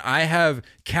phone, I have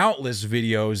countless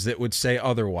videos that would say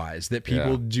otherwise, that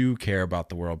people do care about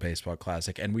the World Baseball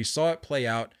Classic. And we saw it play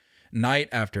out night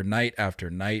after night after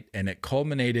night. And it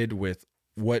culminated with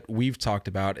what we've talked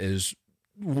about is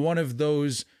one of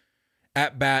those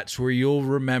at bats where you'll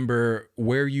remember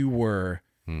where you were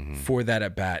for that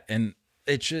at bat. And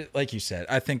it should, like you said,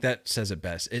 I think that says it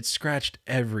best. It scratched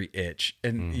every itch,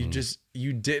 and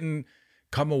you didn't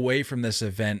come away from this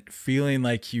event feeling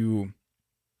like you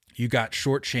got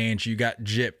shortchanged, you got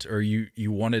gypped, or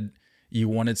you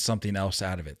wanted something else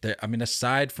out of it. I mean,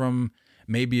 aside from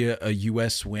maybe a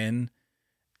US win,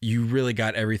 you really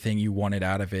got everything you wanted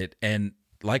out of it. And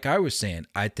like I was saying,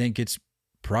 I think it's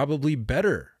probably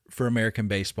better for American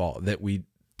baseball that we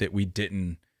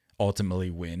didn't ultimately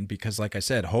win, because like I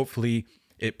said, hopefully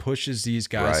it pushes these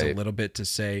guys a little bit to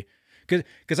say,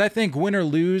 because I think win or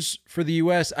lose for the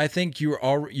US, I think you were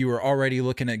already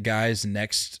looking at guys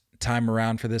next time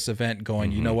around for this event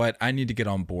going, you know what, I need to get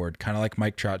on board, kind of like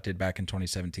Mike Trout did back in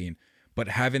 2017. But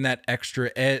having that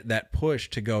extra that push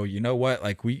to go, you know what,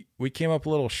 like we came up a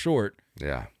little short.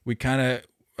 Yeah, we kind of,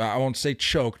 I won't say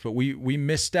choked, but we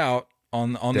missed out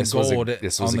on the gold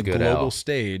on the global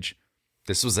stage.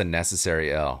 This was a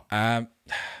necessary L.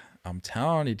 I'm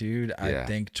telling you, dude, I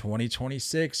think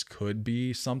 2026 could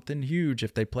be something huge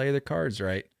if they play their cards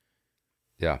right.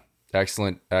 Yeah.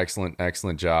 Excellent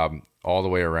job all the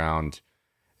way around.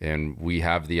 And we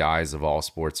have the eyes of all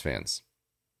sports fans.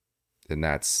 And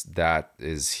that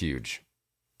is huge.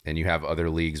 And you have other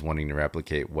leagues wanting to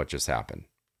replicate what just happened.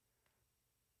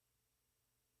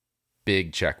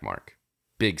 Big check mark.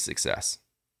 Big success.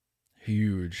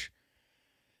 Huge.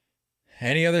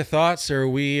 Any other thoughts? Or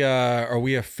are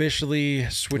we officially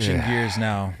switching gears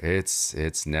now?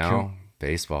 It's now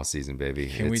baseball season, baby.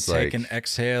 Can we take an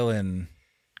exhale and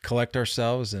collect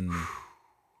ourselves and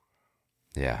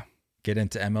get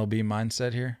into MLB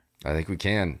mindset here? I think we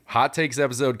can. Hot takes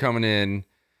episode coming in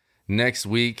next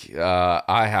week.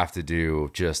 I have to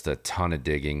do just a ton of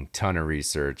digging, ton of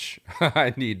research.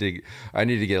 I need to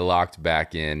get locked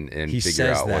back in and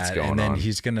figure out what's going on. And then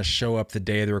he's gonna show up the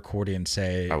day of the recording and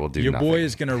say, "I will do your nothing. boy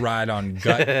is gonna ride on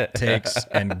gut takes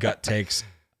and gut takes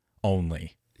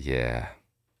only." Yeah.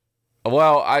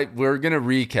 Well, we're gonna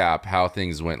recap how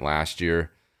things went last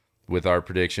year with our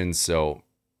predictions, so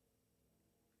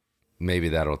maybe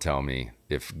that'll tell me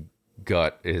if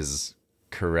gut is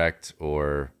correct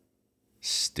or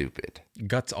stupid.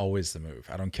 Gut's always the move.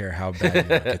 I don't care how bad you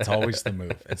look. It's always the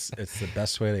move. It's the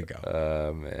best way to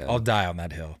go. Man. I'll die on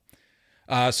that hill.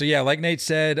 So yeah, like Nate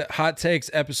said, hot takes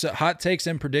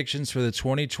and predictions for the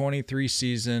 2023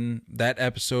 season. That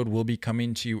episode will be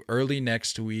coming to you early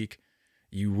next week.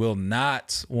 You will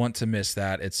not want to miss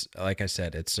that. It's like I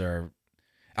said, it's our,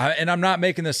 and I'm not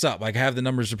making this up. Like I have the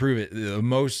numbers to prove it. The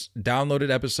most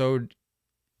downloaded episode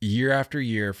year after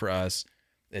year for us.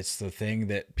 It's the thing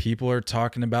that people are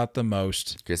talking about the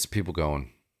most. Gets the people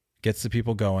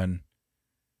going.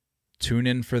 Tune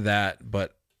in for that.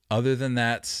 But other than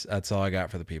that, that's all I got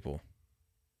for the people.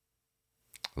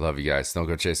 Love you guys. Don't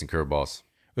go chasing curveballs.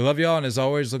 We love y'all, and as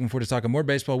always, looking forward to talking more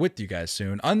baseball with you guys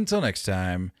soon. Until next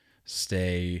time,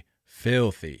 stay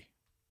filthy.